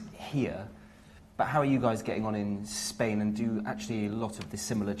challenges here, but how are you guys getting on in Spain, and do actually a lot of the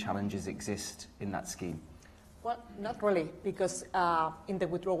similar challenges exist in that scheme? Well, not really, because in the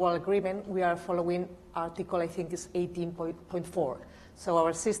withdrawal agreement, we are following article, I think is 18.4. So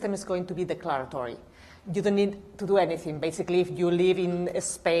our system is going to be declaratory. You don't need to do anything. Basically, if you live in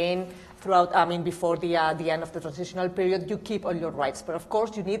Spain before the end of the transitional period, you keep all your rights. But of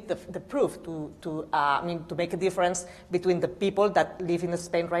course, you need the proof to make a difference between the people that live in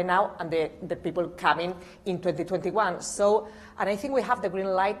Spain right now and the people coming in 2021. So, and I think we have the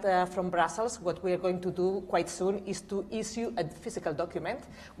green light from Brussels. What we are going to do quite soon is to issue a physical document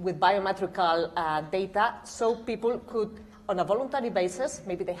with biometrical data, so people could, on a voluntary basis,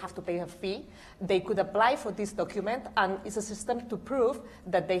 maybe they have to pay a fee, they could apply for this document, and it's a system to prove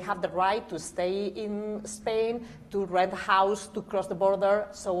that they have the right to stay in Spain, to rent a house, to cross the border,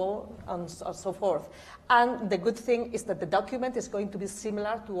 so on and so forth. And the good thing is that the document is going to be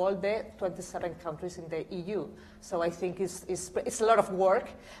similar to all the 27 countries in the EU. So I think it's a lot of work,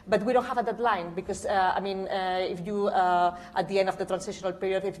 but we don't have a deadline because, if you, at the end of the transitional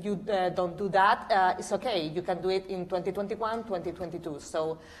period, if you don't do that, it's okay. You can do it in 2021, 2022.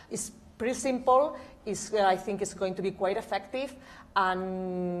 So it's pretty simple. I think it's going to be quite effective,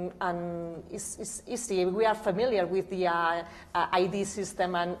 and it's easy. We are familiar with the ID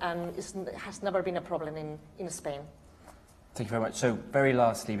system, and it has never been a problem in Spain. Thank you very much. So very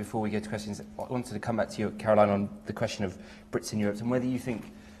lastly, before we go to questions, I wanted to come back to you, Caroline, on the question of Brits in Europe and whether you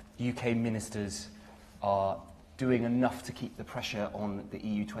think UK ministers are doing enough to keep the pressure on the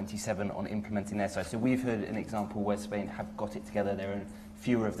EU27 on implementing their side. So we've heard an example where Spain have got it together. There are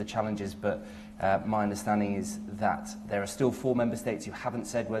fewer of the challenges, but my understanding is that there are still 4 member states who haven't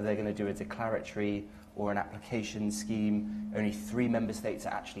said whether they're going to do a declaratory or an application scheme. Only 3 member states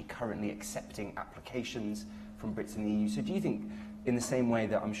are actually currently accepting applications from Brits in the EU. So do you think, in the same way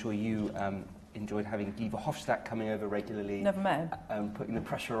that I'm sure you enjoyed having Guy Verhofstadt coming over regularly, never met, putting the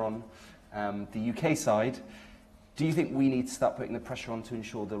pressure on the UK side, do you think we need to start putting the pressure on to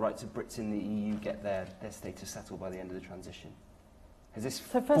ensure the rights of Brits in the EU get their status settled by the end of the transition? Has this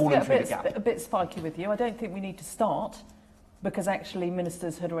fallen through the gap? A bit spiky with you. I don't think we need to start, because actually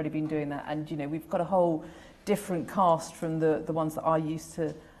ministers had already been doing that, and we've got a whole different cast from the ones that I used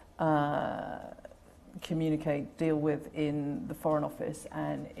to deal with in the Foreign Office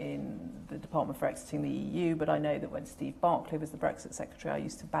and in the Department for Exiting the EU. But I know that when Steve Barclay was the Brexit Secretary, I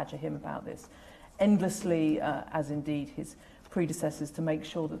used to badger him about this endlessly, as indeed his predecessors, to make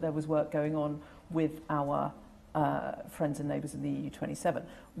sure that there was work going on with our friends and neighbours in the EU27.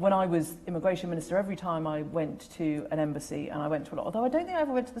 When I was Immigration Minister, every time I went to an embassy, and I went to a lot, although I don't think I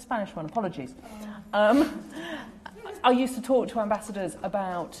ever went to the Spanish one, apologies, I used to talk to ambassadors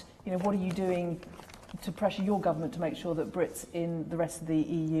about, what are you doing to pressure your government to make sure that Brits in the rest of the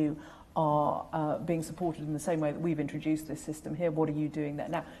EU are being supported in the same way that we've introduced this system here. What are you doing there?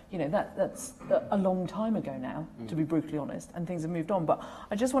 Now, that's a long time ago now, to be brutally honest, and things have moved on. But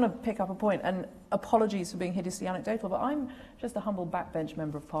I just want to pick up a point, and apologies for being hideously anecdotal, but I'm just a humble backbench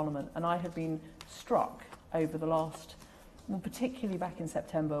member of Parliament, and I have been struck over the last, particularly back in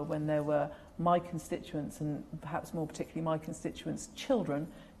September, when there were my constituents, and perhaps more particularly my constituents' children,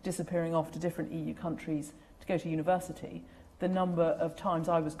 disappearing off to different EU countries to go to university. The number of times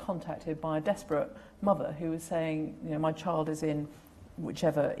I was contacted by a desperate mother who was saying, my child is in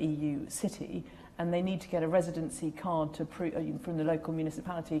whichever EU city and they need to get a residency card from the local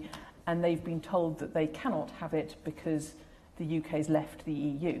municipality, and they've been told that they cannot have it because the UK's left the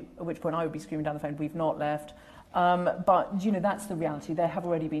EU, at which point I would be screaming down the phone, we've not left. But, you know, that's the reality. There have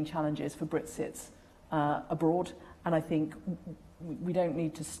already been challenges for Brexit abroad, and I think we don't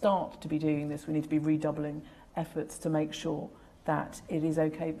need to start to be doing this. We need to be redoubling efforts to make sure that it is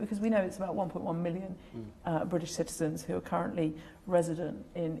okay, because we know it's about 1.1 million British citizens who are currently resident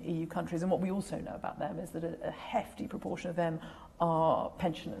in EU countries, and what we also know about them is that a hefty proportion of them are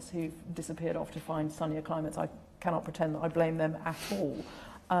pensioners who've disappeared off to find sunnier climates. I cannot pretend that I blame them at all.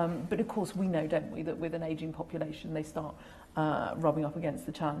 But of course we know, don't we, that with an ageing population they start rubbing up against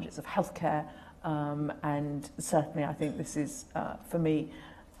the challenges of healthcare, and certainly I think this is, for me,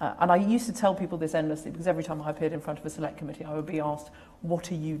 and I used to tell people this endlessly, because every time I appeared in front of a select committee I would be asked,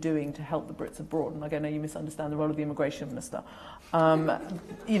 what are you doing to help the Brits abroad? And I go, no, you misunderstand the role of the immigration minister.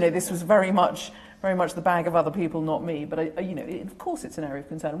 You know, this was very much the bag of other people, not me. But, you know, of course it's an area of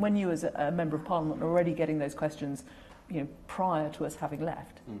concern. And when you as a Member of Parliament are already getting those questions, you know, prior to us having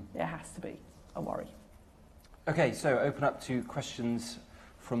left, it has to be a worry. Okay, so open up to questions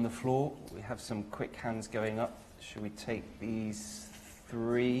from the floor. We have some quick hands going up. Should we take these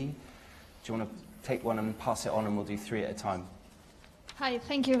three? Do you want to take one and pass it on, and we'll do three at a time? Hi,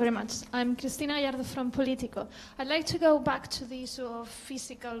 thank you very much. I'm Cristina Gallardo from Politico. I'd like to go back to the issue of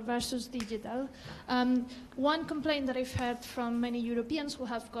physical versus digital. One complaint that I've heard from many Europeans who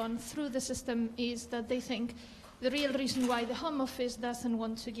have gone through the system is that they think the real reason why the Home Office doesn't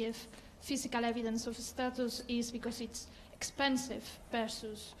want to give physical evidence of status is because it's expensive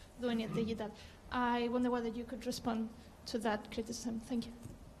versus doing it digital. I wonder whether you could respond to that criticism. Thank you.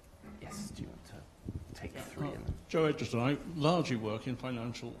 Yes, do you want to take three? Joe Edgerton, I largely work in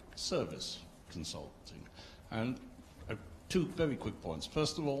financial service consulting. And two very quick points.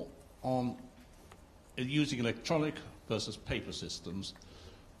 First of all, on using electronic versus paper systems.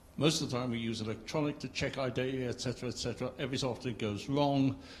 Most of the time we use electronic to check ID, etc., etc. Every so often it goes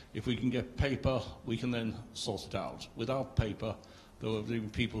wrong. If we can get paper, we can then sort it out. Without paper, there will be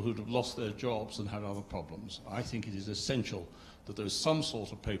people who have lost their jobs and had other problems. I think it is essential that there is some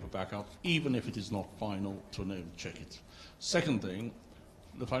sort of paper backup, even if it is not final, to enable to check it. Second thing,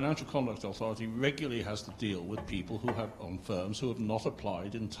 the Financial Conduct Authority regularly has to deal with people who have, on firms who have not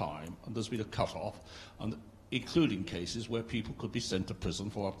applied in time, and there's been a cut-off, and including cases where people could be sent to prison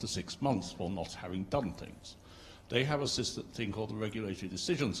for up to 6 months for not having done things. They have a thing called the Regulatory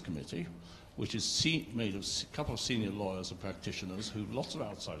Decisions Committee, which is made of a couple of senior lawyers and practitioners who have lots of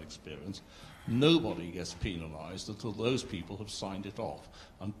outside experience. Nobody gets penalised until those people have signed it off.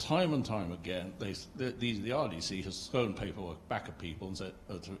 And time again, the RDC has thrown paperwork back at people and said,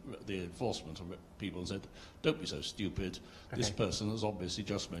 the enforcement of people, and said, don't be so stupid, this person has obviously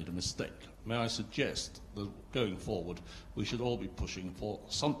just made a mistake. May I suggest that going forward, we should all be pushing for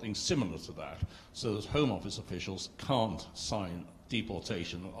something similar to that, so that Home Office officials can't sign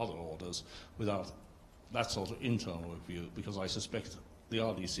deportation and other orders without that sort of internal review, because I suspect the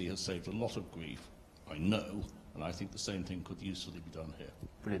RDC has saved a lot of grief, I know, and I think the same thing could usefully be done here.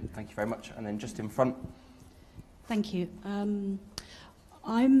 Brilliant, thank you very much. And then just in front. Thank you. I'm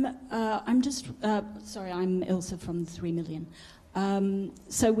Ilse from 3 Million.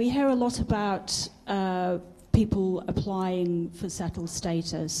 So we hear a lot about people applying for settled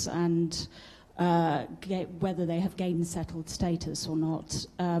status and whether they have gained settled status or not.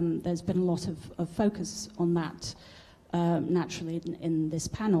 There's been a lot of focus on that naturally in this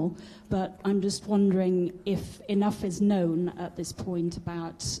panel, but I'm just wondering if enough is known at this point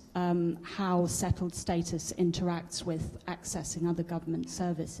about how settled status interacts with accessing other government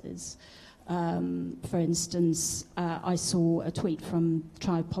services. For instance, I saw a tweet from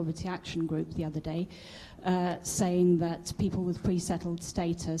Child Poverty Action Group the other day saying that people with pre-settled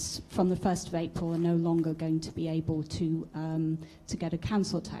status from the 1st of April are no longer going to be able to get a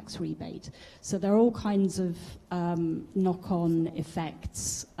council tax rebate. So there are all kinds of knock-on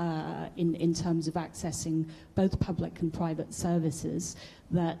effects in terms of accessing both public and private services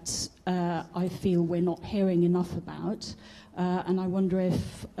that I feel we're not hearing enough about. And I wonder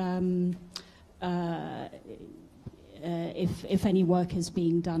if any work is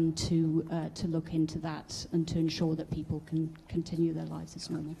being done to look into that and to ensure that people can continue their lives as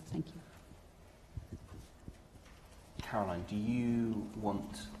normal. Thank you. Caroline, do you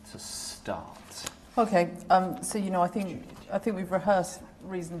want to start? Okay, so you know, I think we've rehearsed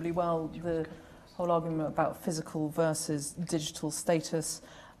reasonably well the whole argument about physical versus digital status.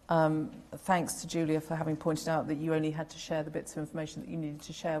 Thanks to Julia for having pointed out that you only had to share the bits of information that you needed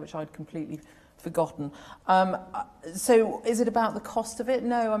to share, which I'd completely forgotten. So is it about the cost of it?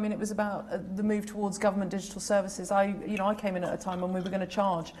 No, I mean, it was about the move towards government digital services. I came in at a time when we were going to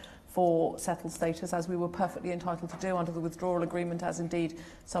charge for settled status, as we were perfectly entitled to do under the withdrawal agreement, as indeed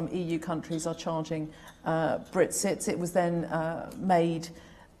some EU countries are charging Brexit. It was then made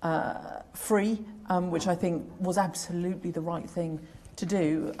free, which I think was absolutely the right thing to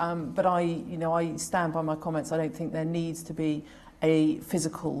do. But I stand by my comments. I don't think there needs to be a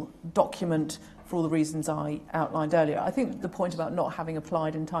physical document for all the reasons I outlined earlier. I think the point about not having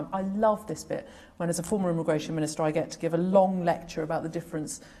applied in time, I love this bit when, as a former immigration minister, I get to give a long lecture about the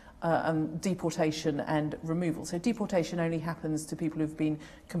difference deportation and removal. So deportation only happens to people who've been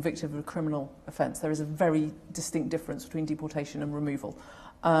convicted of a criminal offence. There is a very distinct difference between deportation and removal.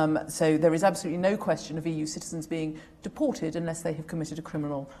 So there is absolutely no question of EU citizens being deported unless they have committed a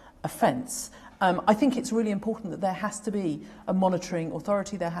criminal offence. I think it's really important that there has to be a monitoring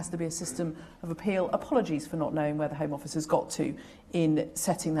authority, there has to be a system of appeal. Apologies for not knowing where the Home Office has got to in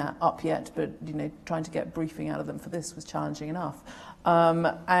setting that up yet, but trying to get briefing out of them for this was challenging enough.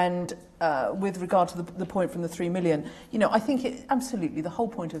 With regard to the point from the 3 million, I think absolutely the whole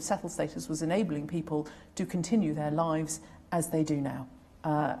point of settled status was enabling people to continue their lives as they do now.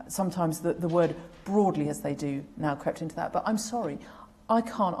 Sometimes the word broadly as they do now crept into that, but I'm sorry, I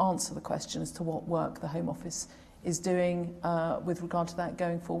can't answer the question as to what work the Home Office is doing with regard to that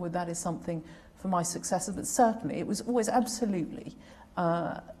going forward. That is something for my successor, but certainly it was always absolutely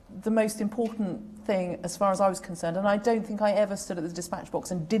the most important thing as far as I was concerned, and I don't think I ever stood at the dispatch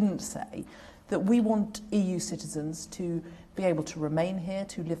box and didn't say that we want EU citizens to be able to remain here,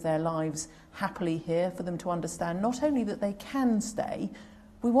 to live their lives happily here, for them to understand not only that they can stay,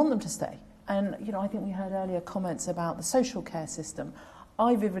 we want them to stay. And, I think we heard earlier comments about the social care system.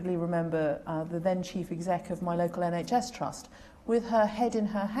 I vividly remember the then chief exec of my local NHS trust with her head in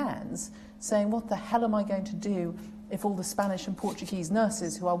her hands saying, what the hell am I going to do if all the Spanish and Portuguese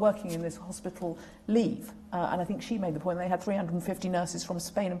nurses who are working in this hospital leave? And I think she made the point they had 350 nurses from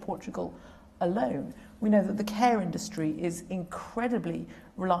Spain and Portugal alone. We know that the care industry is incredibly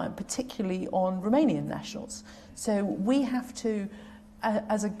reliant, particularly on Romanian nationals. So we have to,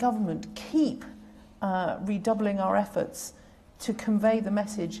 as a government, keep redoubling our efforts to convey the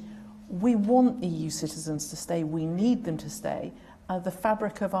message, we want EU citizens to stay, we need them to stay. The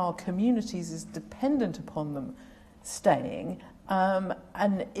fabric of our communities is dependent upon them staying.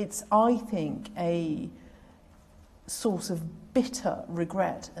 And it's, I think, a source of bitter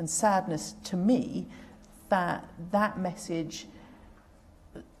regret and sadness to me that message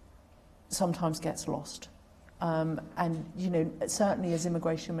sometimes gets lost. Certainly as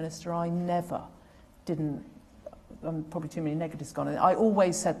Immigration Minister, I never probably too many negatives gone in. I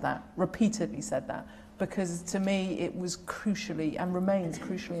always said that, repeatedly said that, because to me it was crucially and remains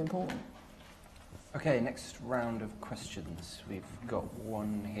crucially important. Okay, next round of questions. We've got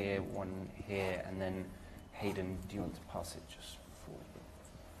one here, and then Hayden, do you want to pass it just forward?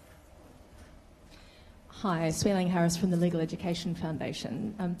 Hi, Sweeling Harris from the Legal Education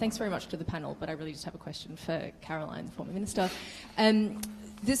Foundation. Thanks very much to the panel, but I really just have a question for Caroline, the former Minister.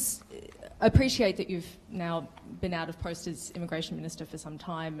 I appreciate that you've now been out of post as Immigration Minister for some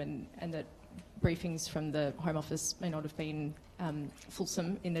time and that briefings from the Home Office may not have been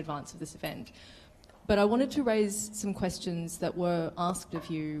fulsome in advance of this event. But I wanted to raise some questions that were asked of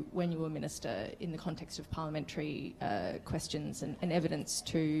you when you were Minister in the context of parliamentary questions and evidence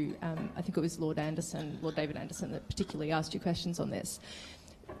to, I think it was Lord David Anderson, that particularly asked you questions on this.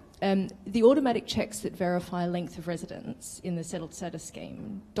 The automatic checks that verify length of residence in the settled status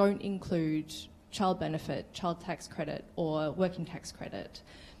scheme don't include child benefit, child tax credit or working tax credit.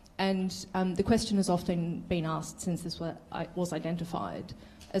 And the question has often been asked since this was identified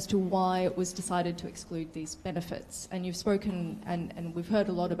as to why it was decided to exclude these benefits. And you've spoken, and we've heard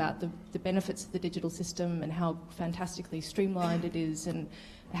a lot about the benefits of the digital system and how fantastically streamlined it is and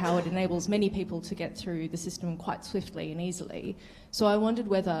how it enables many people to get through the system quite swiftly and easily. So I wondered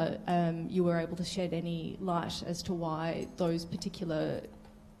whether you were able to shed any light as to why those particular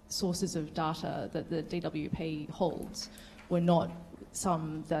sources of data that the DWP holds were not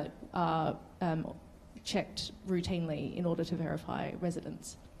some that are checked routinely in order to verify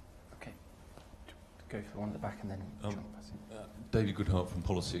residence. Okay. Go for the one at the back and then John pass it. David Goodhart from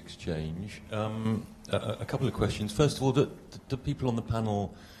Policy Exchange. A couple of questions. First of all, do people on the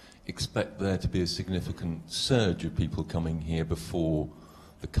panel expect there to be a significant surge of people coming here before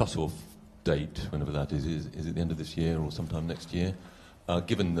the cut-off date, whenever that is it the end of this year or sometime next year?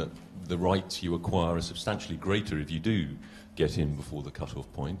 Given that the rights you acquire are substantially greater if you do get in before the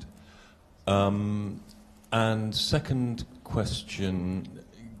cut-off point. And second question,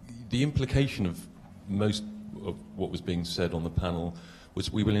 the implication of most of what was being said on the panel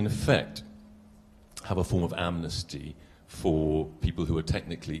was we will in effect have a form of amnesty for people who are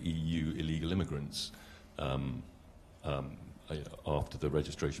technically EU illegal immigrants after the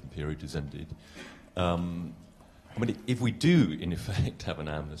registration period is ended. I mean, if we do, in effect, have an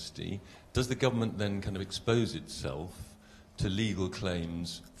amnesty, does the government then kind of expose itself to legal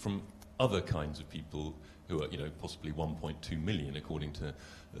claims from other kinds of people who are, possibly 1.2 million, according to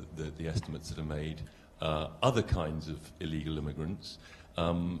the estimates that are made, other kinds of illegal immigrants,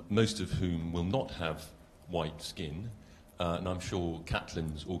 most of whom will not have white skin, and I'm sure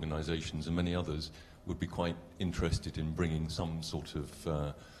Catlin's organisations and many others would be quite interested in bringing some sort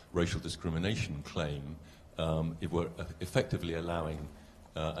of racial discrimination claim if we're effectively allowing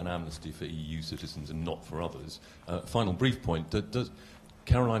an amnesty for EU citizens and not for others. Final brief point, does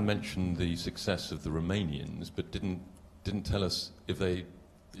Caroline mentioned the success of the Romanians, but didn't tell us if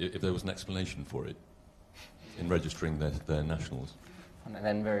there was an explanation for it in registering their nationals. And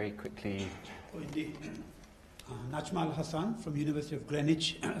then very quickly... Indeed. Najmal Hassan from University of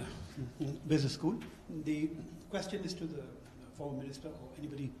Greenwich Business School. The question is to the former minister or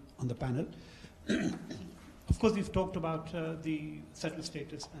anybody on the panel. Of course, we've talked about the settled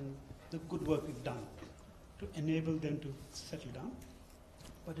status and the good work we've done to enable them to settle down.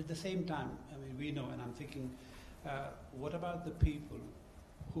 But at the same time, I mean, we know, and I'm thinking, what about the people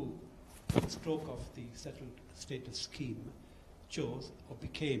who, with the stroke of the settled status scheme, chose or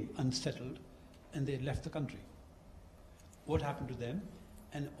became unsettled and they left the country? What happened to them?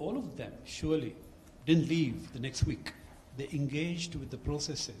 And all of them surely didn't leave the next week. They engaged with the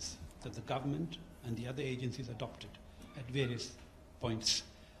processes that the government and the other agencies adopted at various points.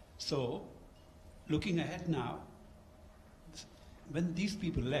 So, looking ahead now, when these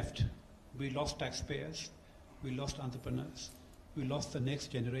people left, we lost taxpayers, we lost entrepreneurs, we lost the next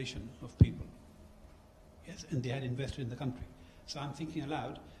generation of people. Yes, and they had invested in the country. So I'm thinking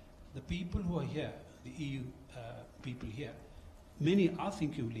aloud, the people who are here, the EU people here, many are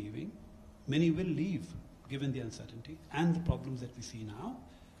thinking of leaving, many will leave given the uncertainty and the problems that we see now.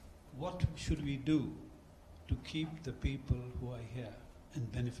 What should we do to keep the people who are here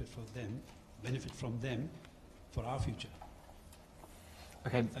and benefit from them for our future?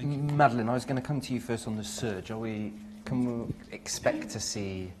 Okay, Madeleine, I was going to come to you first on the surge. Can we expect to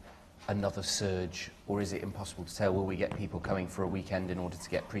see another surge, or is it impossible to tell? Will we get people coming for a weekend in order to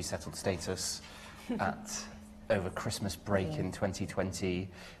get pre-settled status over Christmas break in 2020?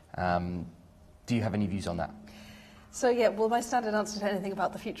 Do you have any views on that? So yeah, well, my standard answer to anything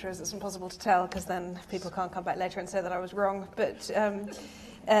about the future is it's impossible to tell, because then people can't come back later and say that I was wrong. But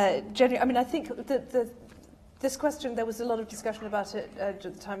generally, I mean, I think this question, there was a lot of discussion about it at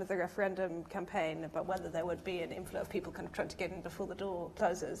the time of the referendum campaign about whether there would be an inflow of people kind of trying to get in before the door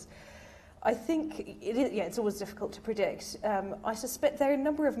closes. I think it's always difficult to predict. I suspect there are a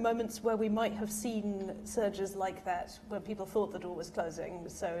number of moments where we might have seen surges like that when people thought the door was closing.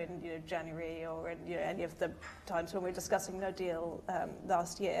 So in January or in any of the times when we were discussing No Deal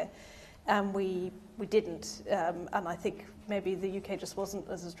last year, and we didn't. And I think maybe the UK just wasn't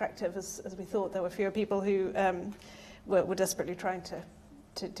as attractive as we thought. There were fewer people who were desperately trying to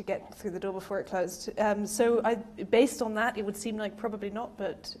get through the door before it closed. So based on that, it would seem like probably not,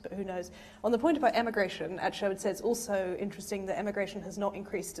 but who knows. On the point about emigration, actually I would say it's also interesting that emigration has not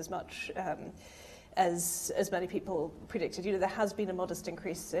increased as much as many people predicted. There has been a modest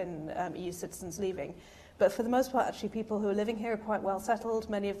increase in EU citizens leaving. But for the most part, actually, people who are living here are quite well settled.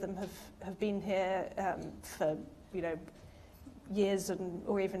 Many of them have been here for, years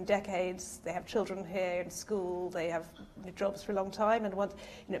or even decades. They have children here in school. They have jobs for a long time. And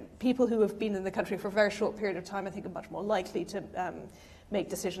people who have been in the country for a very short period of time, I think, are much more likely to make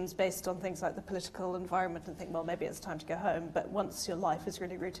decisions based on things like the political environment and think, well, maybe it's time to go home. But once your life is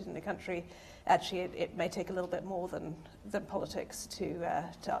really rooted in the country, actually, it may take a little bit more than politics to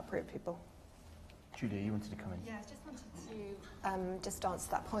uproot people. Julia, you wanted to come in? Yeah, I just wanted to just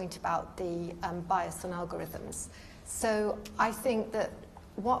answer that point about the bias on algorithms. So I think that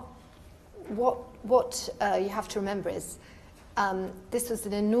what you have to remember is this was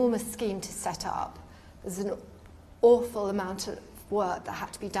an enormous scheme to set up. There's an awful amount of work that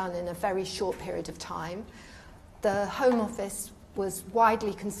had to be done in a very short period of time. The Home Office was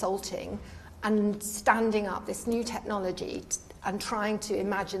widely consulting and standing up this new technology and trying to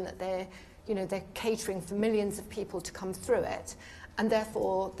imagine that they're catering for millions of people to come through it, and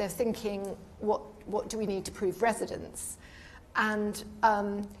therefore they're thinking, what do we need to prove residence? And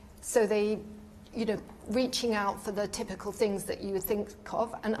so they, reaching out for the typical things that you would think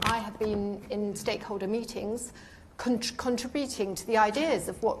of, and I have been in stakeholder meetings contributing to the ideas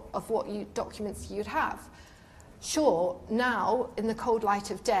of what documents you'd have. Sure, now, in the cold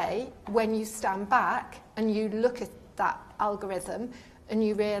light of day, when you stand back and you look at that algorithm and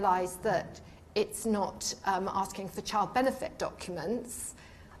you realise that it's not asking for child benefit documents,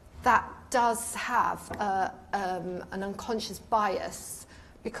 that does have an unconscious bias,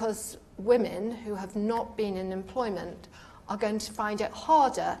 because women who have not been in employment are going to find it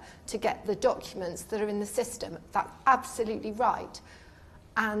harder to get the documents that are in the system. That's absolutely right.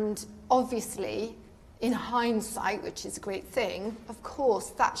 And obviously, in hindsight, which is a great thing, of course,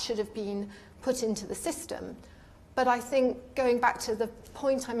 that should have been put into the system. But I think, going back to the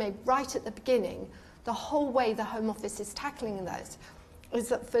point I made right at the beginning, the whole way the Home Office is tackling this is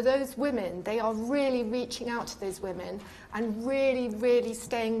that for those women, they are really reaching out to those women and really, really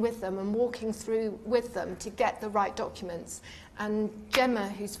staying with them and walking through with them to get the right documents. And Gemma,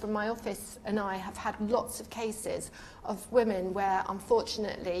 who's from my office, and I have had lots of cases of women where,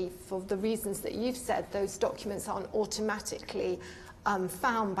 unfortunately, for the reasons that you've said, those documents aren't automatically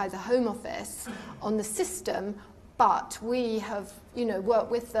found by the Home Office on the system, but we have,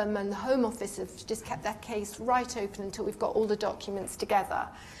 worked with them, and the Home Office have just kept their case right open until we've got all the documents together.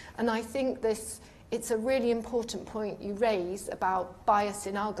 And I think it's a really important point you raise about bias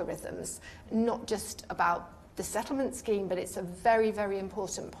in algorithms, not just about the settlement scheme, but it's a very, very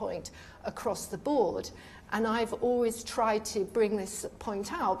important point across the board. And I've always tried to bring this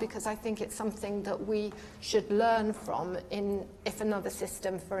point out because I think it's something that we should learn from if another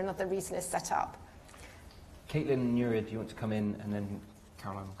system for another reason is set up. Caitlin and Nuria, do you want to come in, and then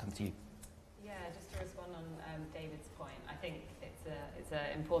Caroline will come to you? Yeah, just to respond on David's point, I think it's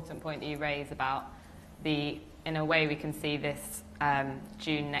an important point that you raise about in a way we can see this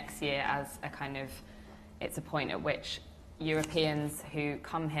June next year as a kind of, it's a point at which Europeans who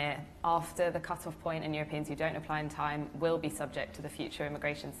come here after the cut-off point and Europeans who don't apply in time will be subject to the future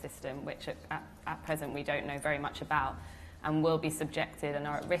immigration system, which at present we don't know very much about, and will be subjected and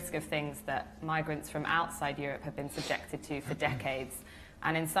are at risk of things that migrants from outside Europe have been subjected to for decades.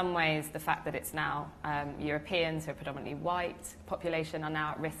 And in some ways, the fact that it's now Europeans who are predominantly white population are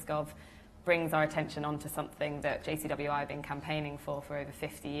now at risk of brings our attention onto something that JCWI have been campaigning for over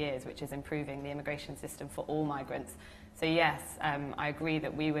 50 years, which is improving the immigration system for all migrants. So yes, I agree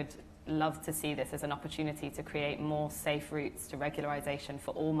that we would love to see this as an opportunity to create more safe routes to regularisation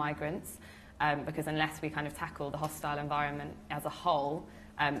for all migrants, because unless we kind of tackle the hostile environment as a whole,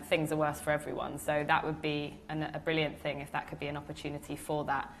 things are worse for everyone. So that would be a brilliant thing if that could be an opportunity for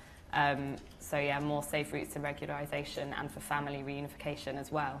that. So yeah, more safe routes to regularisation and for family reunification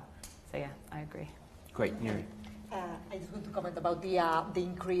as well. So yeah, I agree. Great, Nuri. I just want to comment about the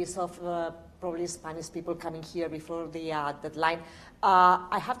increase of probably Spanish people coming here before the deadline.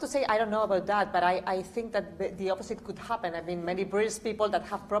 I have to say, I don't know about that, but I think that the opposite could happen. I mean, many British people that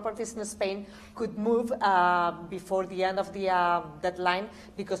have properties in Spain could move before the end of the deadline,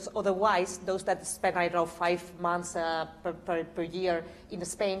 because otherwise, those that spend, I don't know, 5 months per year in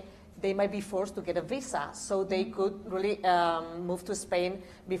Spain, they might be forced to get a visa, so they could really move to Spain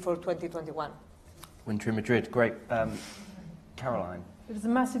before 2021. Winter in Madrid, great. Caroline. It was a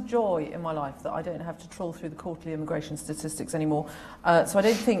massive joy in my life that I don't have to trawl through the quarterly immigration statistics anymore. So I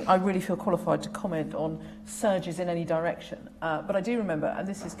don't think I really feel qualified to comment on surges in any direction. But I do remember, and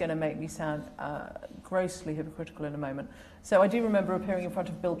this is going to make me sound grossly hypocritical in a moment, so I do remember appearing in front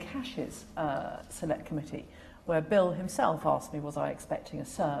of Bill Cash's select committee, where Bill himself asked me, was I expecting a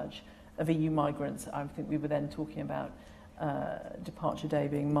surge of EU migrants? I think we were then talking about departure day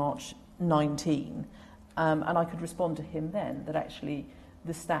being March 19. And I could respond to him then that actually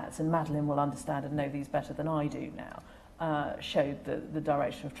the stats, and Madeline will understand and know these better than I do now, showed that the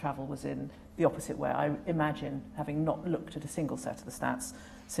direction of travel was in the opposite way. I imagine, having not looked at a single set of the stats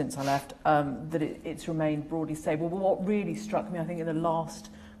since I left, that it's remained broadly stable. But what really struck me, I think, in the last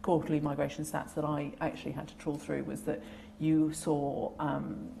quarterly migration stats that I actually had to trawl through was that you saw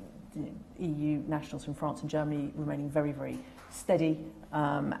EU nationals from France and Germany remaining very, very steady,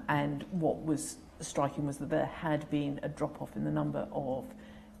 and what was striking was that there had been a drop-off in the number of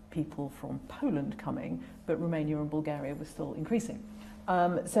people from Poland coming, but Romania and Bulgaria was still increasing.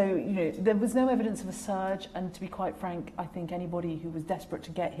 So, there was no evidence of a surge, and to be quite frank, I think anybody who was desperate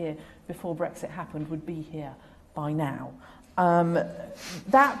to get here before Brexit happened would be here by now.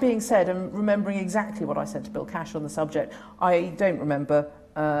 That being said, and remembering exactly what I said to Bill Cash on the subject, I don't remember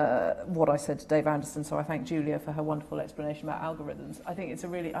what I said to Dave Anderson, so I thank Julia for her wonderful explanation about algorithms. I think it's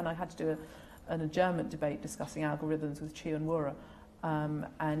and I had to do an adjournment debate discussing algorithms with Chi and Wura,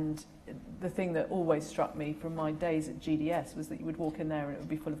 and the thing that always struck me from my days at GDS was that you would walk in there and it would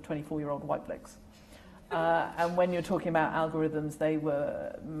be full of 24-year-old white blokes. And when you're talking about algorithms, they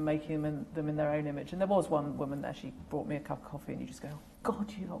were making them in their own image. And there was one woman there, she brought me a cup of coffee, and you just go, oh,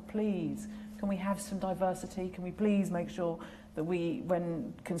 God, you lot, please, Can we have some diversity? Can we please make sure that we,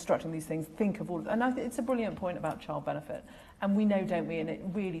 when constructing these things, think of all of that? And I think it's a brilliant point about child benefit. And we know, don't we, and it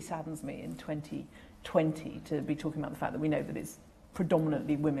really saddens me in 2020 to be talking about the fact that we know that it's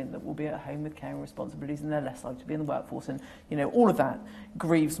predominantly women that will be at home with caring responsibilities and they're less likely to be in the workforce. And, you know, all of that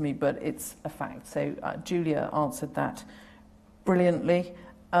grieves me, but it's a fact. So Julia answered that brilliantly.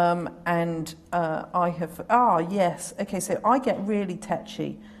 I have, yes, okay, so I get really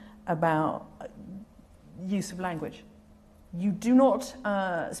tetchy about use of language. You do not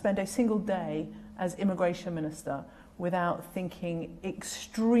spend a single day as immigration minister without thinking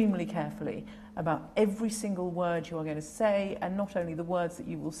extremely carefully about every single word you are going to say, and not only the words that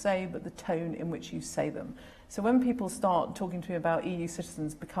you will say, but the tone in which you say them. So when people start talking to me about EU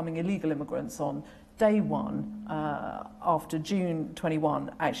citizens becoming illegal immigrants on day one, after June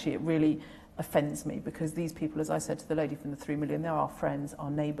 21, actually it really offends me, because these people, as I said to the lady from the 3 million, they're our friends, our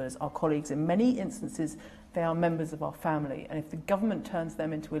neighbours, our colleagues. In many instances, they are members of our family. And if the government turns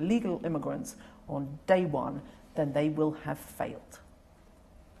them into illegal immigrants on day one, then they will have failed.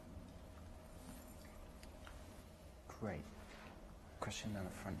 Great. Question down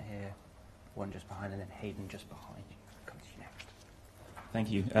the front here, one just behind, and then Hayden just behind you. Come to you next. Thank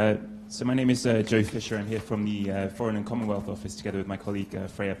you. So my name is Joe Fisher. I'm here from the Foreign and Commonwealth Office together with my colleague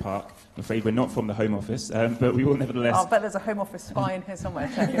Freya Park. I'm afraid we're not from the Home Office, but we will nevertheless... I'll bet there's a Home Office spy in here somewhere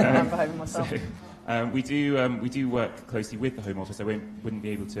checking around for home myself. So, we do work closely with the Home Office. I wouldn't be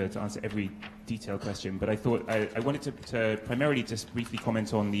able to answer every detailed question, but I thought I wanted to primarily just briefly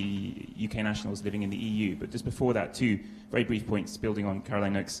comment on the UK nationals living in the EU. But just before that, two very brief points building on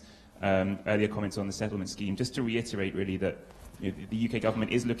Caroline Noakes' earlier comments on the settlement scheme, just to reiterate really that the UK government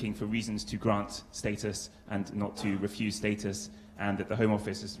is looking for reasons to grant status and not to refuse status, and that the Home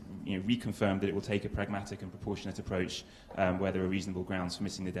Office has reconfirmed that it will take a pragmatic and proportionate approach where there are reasonable grounds for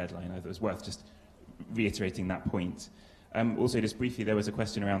missing the deadline. I thought it was worth just reiterating that point. Also, just briefly, there was a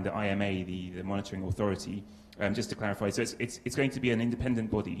question around the IMA, the monitoring authority. Just to clarify, so it's going to be an independent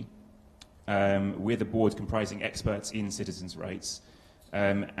body with a board comprising experts in citizens' rights,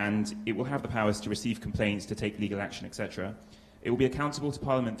 and it will have the powers to receive complaints, to take legal action, etc. It will be accountable to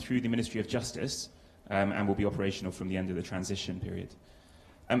Parliament through the Ministry of Justice and will be operational from the end of the transition period.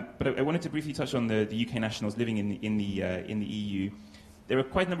 But I wanted to briefly touch on the UK nationals living in the EU. There are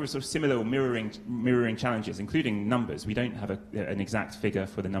quite a number of sort of similar or mirroring challenges, including numbers. We don't have an exact figure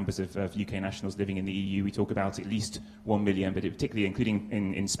for the numbers of UK nationals living in the EU. We talk about at least 1 million, but particularly including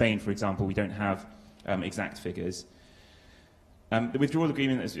in Spain, for example, we don't have exact figures. The withdrawal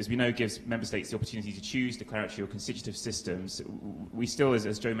agreement, as we know, gives member states the opportunity to choose declaratory or constitutive systems. We still,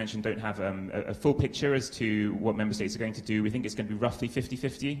 as Joe mentioned, don't have a full picture as to what member states are going to do. We think it's going to be roughly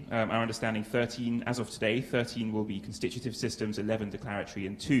 50-50. Our understanding, 13, as of today, 13 will be constitutive systems, 11 declaratory,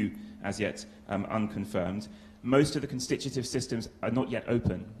 and 2 as yet unconfirmed. Most of the constitutive systems are not yet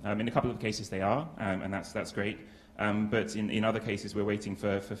open. In a couple of cases they are, and that's great. But in other cases we're waiting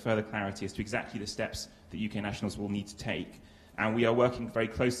for further clarity as to exactly the steps that UK nationals will need to take. And we are working very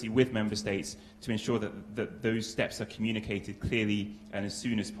closely with member states to ensure that those steps are communicated clearly and as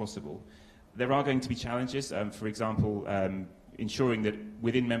soon as possible. There are going to be challenges, for example, ensuring that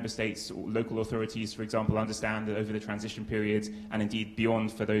within member states, or local authorities, for example, understand that over the transition period and indeed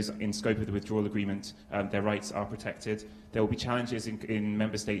beyond for those in scope of the withdrawal agreement, their rights are protected. There will be challenges in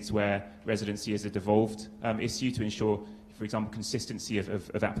member states where residency is a devolved issue to ensure, for example, consistency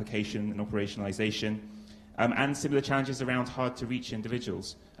of application and operationalisation. And similar challenges around hard-to-reach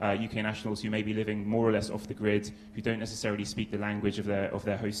individuals, UK nationals who may be living more or less off the grid, who don't necessarily speak the language of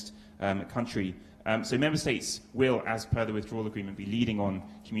their host country. So member states will, as per the withdrawal agreement, be leading on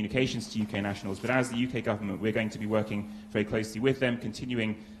communications to UK nationals, but as the UK government, we're going to be working very closely with them,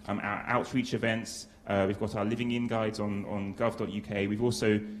 continuing our outreach events. We've got our Living In guides on gov.uk. We've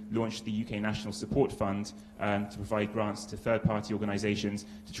also launched the UK National Support Fund to provide grants to third-party organisations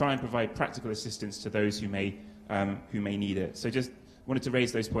to try and provide practical assistance to those who may need it. So just wanted to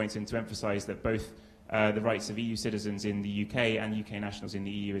raise those points and to emphasise that both the rights of EU citizens in the UK and UK nationals in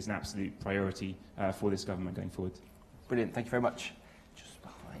the EU is an absolute priority for this government going forward. Brilliant, thank you very much. Just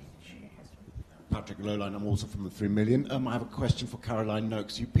behind you. Patrick Lowline, I'm also from the 3 Million. I have a question for Caroline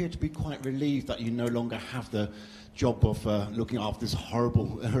Noakes. You appear to be quite relieved that you no longer have the job of looking after this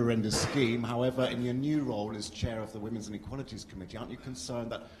horrible, horrendous scheme. However, in your new role as chair of the Women's and Equalities Committee, aren't you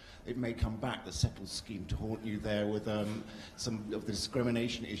concerned that it may come back, the settled scheme, to haunt you there with some of the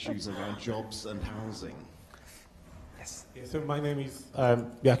discrimination issues around jobs and housing? Yes. Yeah, so my name is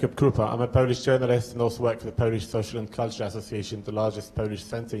Jakub Krupa. I'm a Polish journalist and also work for the Polish Social and Cultural Association, the largest Polish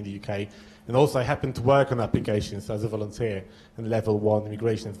centre in the UK. And also, I happen to work on applications as a volunteer and level 1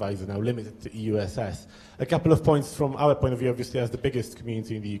 immigration advisor, now limited to EUSS. A couple of points from our point of view, obviously, as the biggest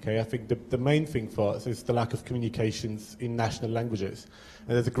community in the UK. I think the main thing for us is the lack of communications in national languages.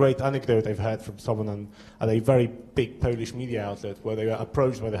 And there's a great anecdote I've heard from someone at a very big Polish media outlet where they were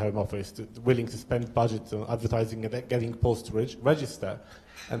approached by the Home Office, willing to spend budgets on advertising and getting Poles to register.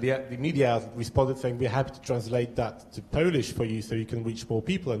 And the media outlet responded saying, we're happy to translate that to Polish for you so you can reach more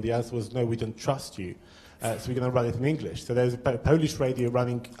people. And the answer was, no, we don't trust you. So we're going to run it in English. So there's a Polish radio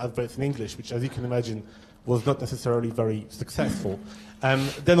running adverts in English, which, as you can imagine, was not necessarily very successful.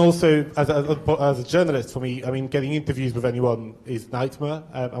 Then also, as a journalist, for me, I mean, getting interviews with anyone is a nightmare.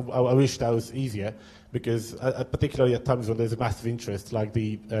 I wish that was easier, because particularly at times when there's a massive interest, like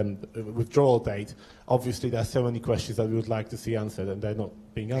the withdrawal date, obviously there are so many questions that we would like to see answered, and they're not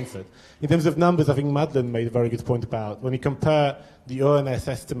being answered. In terms of numbers, I think Madeleine made a very good point about when you compare the ONS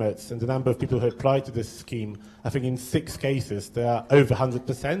estimates and the number of people who applied to this scheme, I think in 6 cases they are over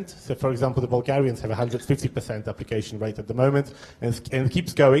 100%. So, for example, the Bulgarians have a 150% application rate at the moment, and it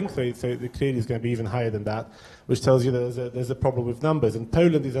keeps going, so it clearly is going to be even higher than that, which tells you that there's a problem with numbers. And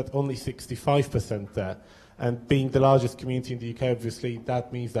Poland is at only 65% there. And being the largest community in the UK, obviously,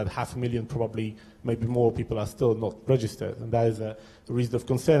 that means that 500,000, probably, maybe more people are still not registered. And that is a reason of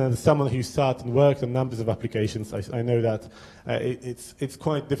concern. And as someone who sat and worked on numbers of applications, I know that it's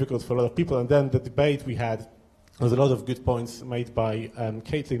quite difficult for a lot of people. And then the debate we had, there was a lot of good points made by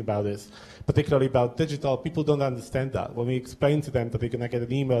Caitlin about this, particularly about digital. People don't understand that. When we explain to them that they're going to get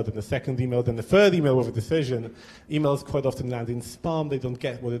an email, then the second email, then the third email with a decision, emails quite often land in spam. They don't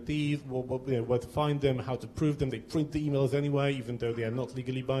get what it is, where to find them, how to prove them. They print the emails anyway, even though they are not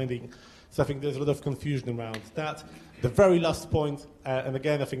legally binding. So I think there's a lot of confusion around that. The very last point, and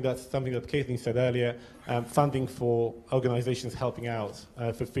again, I think that's something that Caitlin said earlier, funding for organisations helping out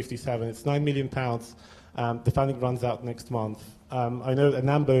for 57. It's £9 million. The funding runs out next month. I know a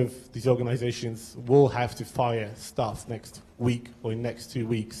number of these organisations will have to fire staff next week or in next 2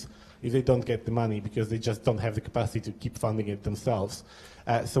 weeks if they don't get the money, because they just don't have the capacity to keep funding it themselves.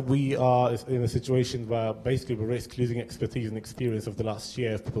 So we are in a situation where basically we risk losing expertise and experience of the last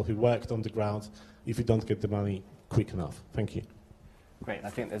year of people who worked on the ground if we don't get the money quick enough. Thank you. Great. I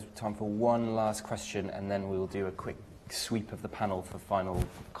think there's time for one last question, and then we will do a quick sweep of the panel for final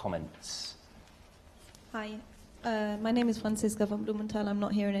comments. Hi, my name is Franziska von Blumenthal. I'm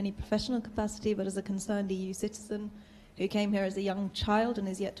not here in any professional capacity, but as a concerned EU citizen who came here as a young child and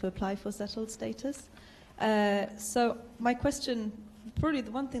is yet to apply for settled status. So my question, probably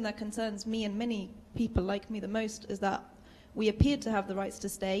the one thing that concerns me and many people like me the most, is that we appear to have the rights to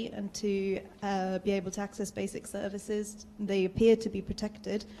stay and to be able to access basic services. They appear to be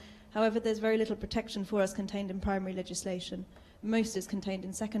protected. However, there's very little protection for us contained in primary legislation. Most is contained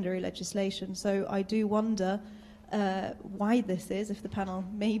in secondary legislation. So I do wonder why this is, if the panel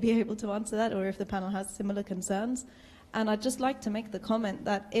may be able to answer that, or if the panel has similar concerns. And I'd just like to make the comment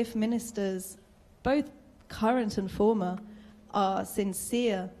that if ministers, both current and former, are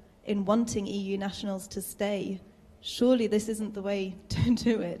sincere in wanting EU nationals to stay, surely this isn't the way to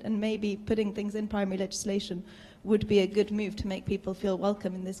do it. And maybe putting things in primary legislation would be a good move to make people feel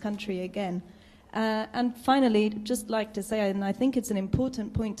welcome in this country again. And finally, just like to say, and I think it's an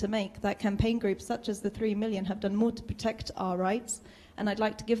important point to make, that campaign groups such as the 3 Million have done more to protect our rights. And I'd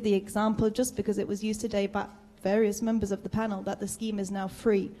like to give the example, just because it was used today by various members of the panel, that the scheme is now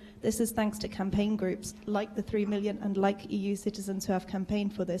free. This is thanks to campaign groups like the 3 Million and like EU citizens who have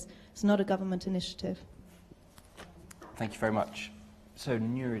campaigned for this. It's not a government initiative. Thank you very much. So,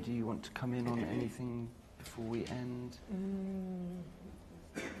 Nura, do you want to come in on anything before we end?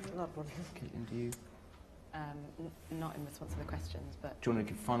 Not really. Caitlin, do you? Not in response to the questions, but... Do you want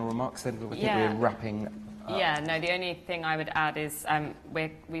to give final remarks then? I think Yeah. we're wrapping up. Yeah, no, the only thing I would add is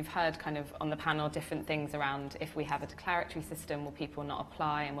we've heard kind of on the panel different things around if we have a declaratory system, will people not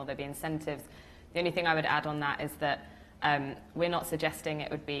apply and will there be incentives? The only thing I would add on that is that we're not suggesting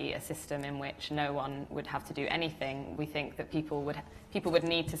it would be a system in which no one would have to do anything. We think that people would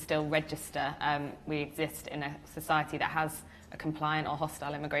need to still register. We exist in a society that has a compliant or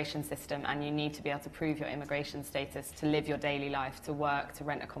hostile immigration system, and you need to be able to prove your immigration status to live your daily life, to work, to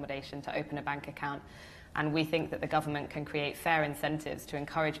rent accommodation, to open a bank account. And we think that the government can create fair incentives to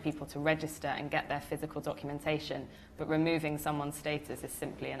encourage people to register and get their physical documentation, but removing someone's status is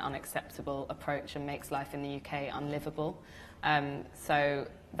simply an unacceptable approach and makes life in the UK unlivable. So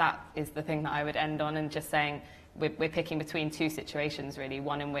that is the thing that I would end on, and just saying we're picking between two situations really,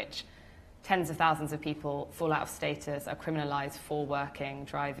 one in which tens of thousands of people fall out of status, are criminalised for working,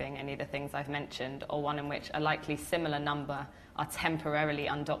 driving, any of the things I've mentioned, or one in which a likely similar number are temporarily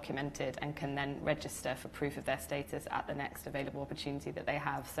undocumented and can then register for proof of their status at the next available opportunity that they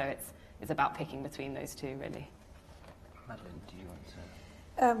have. So it's about picking between those two, really. Madeline, do you want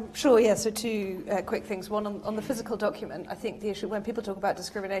to... Sure, yeah, so two quick things. One, on the physical document, I think the issue, when people talk about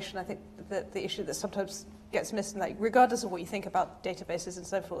discrimination, I think that the issue that sometimes gets missed, and regardless of what you think about databases and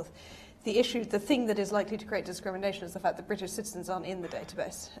so forth, the thing that is likely to create discrimination is the fact that British citizens aren't in the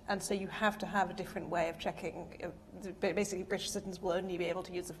database. And so you have to have a different way of checking. Basically, British citizens will only be able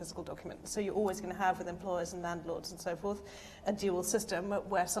to use a physical document. So you're always going to have, with employers and landlords and so forth, a dual system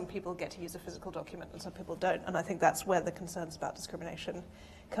where some people get to use a physical document and some people don't. And I think that's where the concerns about discrimination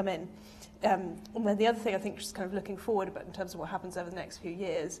come in. And then the other thing I think, just kind of looking forward about in terms of what happens over the next few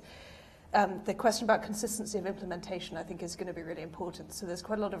years, the question about consistency of implementation, I think, is going to be really important. So there's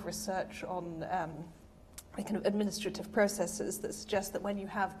quite a lot of research on kind of administrative processes that suggest that when you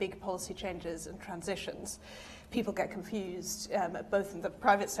have big policy changes and transitions, people get confused, both in the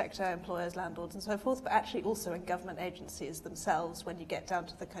private sector, employers, landlords, and so forth, but actually also in government agencies themselves, when you get down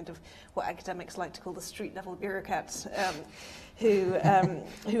to the kind of what academics like to call the street-level bureaucrats who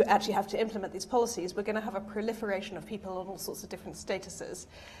actually have to implement these policies. We're going to have a proliferation of people on all sorts of different statuses.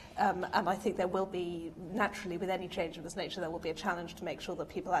 And I think there will be, naturally, with any change of this nature, there will be a challenge to make sure that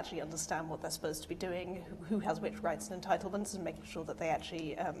people actually understand what they're supposed to be doing, who has which rights and entitlements, and making sure that they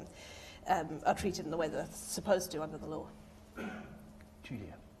actually are treated in the way they're supposed to under the law.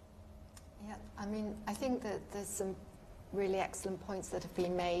 Julia. Yeah, I mean, I think that there's some really excellent points that have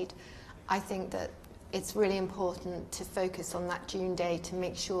been made. I think that it's really important to focus on that June day to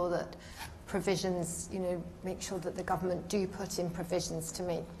make sure that provisions, make sure that the government do put in provisions to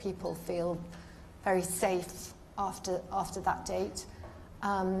make people feel very safe after that date.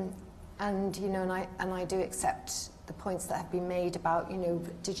 And I do accept the points that have been made about,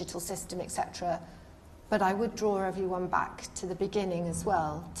 digital system, etc. But I would draw everyone back to the beginning as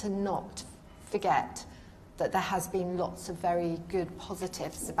well, to not forget that there has been lots of very good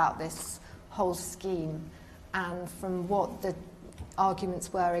positives about this whole scheme. And from what the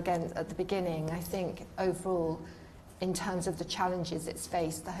arguments were again at the beginning, I think overall, in terms of the challenges it's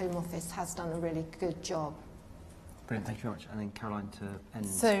faced, the Home Office has done a really good job. Brilliant, thank you very much. And then Caroline to end.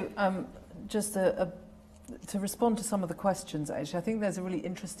 So just to respond to some of the questions, actually, I think there's a really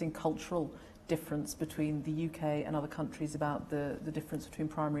interesting cultural difference between the UK and other countries about the difference between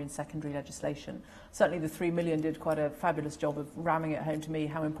primary and secondary legislation. Certainly the 3 Million did quite a fabulous job of ramming it home to me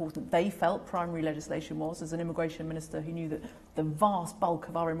how important they felt primary legislation was. As an immigration minister who knew that the vast bulk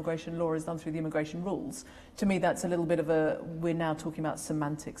of our immigration law is done through the immigration rules, to me that's a little bit of we're now talking about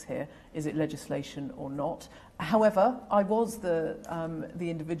semantics here. Is it legislation or not? However, I was the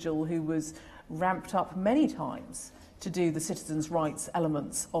individual who was ramped up many times to do the citizens' rights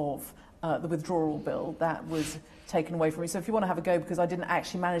elements of the withdrawal bill that was taken away from me. So if you want to have a go, because I didn't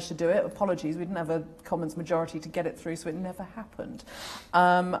actually manage to do it, apologies, we didn't have a Commons majority to get it through, so it never happened.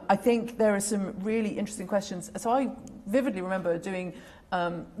 I think there are some really interesting questions. So I vividly remember doing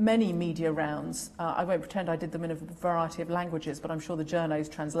many media rounds. I won't pretend I did them in a variety of languages, but I'm sure the journos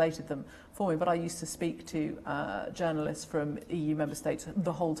translated them for me. But I used to speak to journalists from EU member states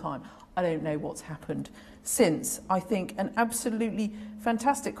the whole time. I don't know what's happened since. I think an absolutely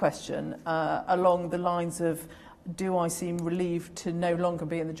fantastic question along the lines of, do I seem relieved to no longer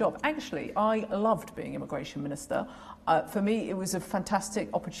be in the job? Actually, I loved being immigration minister. For me, it was a fantastic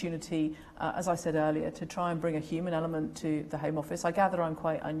opportunity, as I said earlier, to try and bring a human element to the Home Office. I gather I'm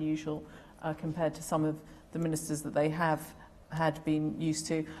quite unusual compared to some of the ministers that they have had been used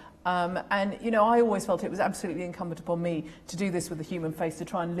to. And, I always felt it was absolutely incumbent upon me to do this with a human face, to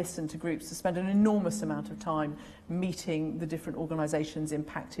try and listen to groups, to spend an enormous amount of time meeting the different organisations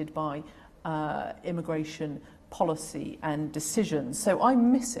impacted by immigration policy and decisions. So I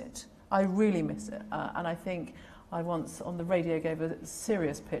miss it. I really miss it. And I think I once on the radio gave a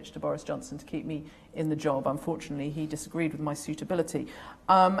serious pitch to Boris Johnson to keep me in the job. Unfortunately, he disagreed with my suitability.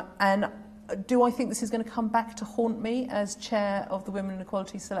 And do I think this is going to come back to haunt me as chair of the Women and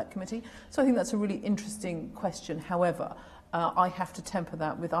Equality Select Committee? So I think that's a really interesting question. However, I have to temper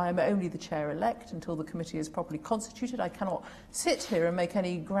that with I am only the chair-elect until the committee is properly constituted. I cannot sit here and make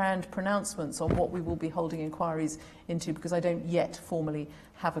any grand pronouncements on what we will be holding inquiries into because I don't yet formally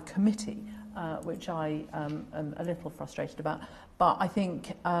have a committee, which I am a little frustrated about. But I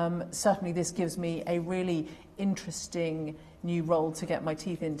think certainly this gives me a really interesting new role to get my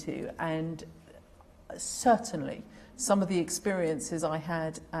teeth into, and certainly some of the experiences I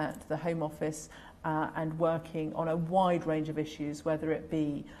had at the Home Office and working on a wide range of issues, whether it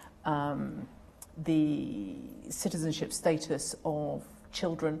be the citizenship status of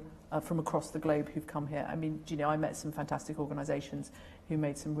children from across the globe who've come here. I mean, you know, I met some fantastic organisations who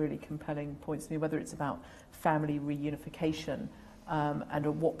made some really compelling points to me, whether it's about family reunification and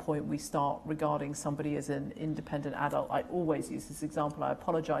at what point we start regarding somebody as an independent adult. I always use this example. I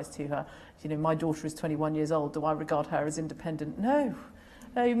apologise to her. You know, my daughter is 21 years old. Do I regard her as independent? No,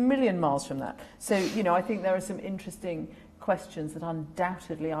 a million miles from that. So, you know, I think there are some interesting questions that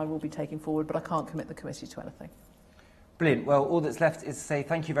undoubtedly I will be taking forward, but I can't commit the committee to anything. Brilliant. Well, all that's left is to say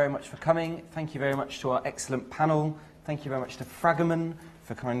thank you very much for coming. Thank you very much to our excellent panel. Thank you very much to Fragaman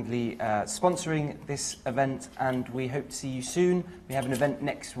for kindly sponsoring this event, and we hope to see you soon. We have an event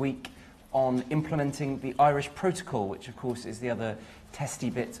next week on implementing the Irish Protocol, which of course is the other testy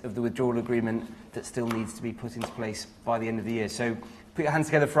bit of the withdrawal agreement that still needs to be put into place by the end of the year. So put your hands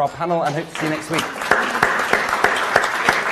together for our panel and hope to see you next week.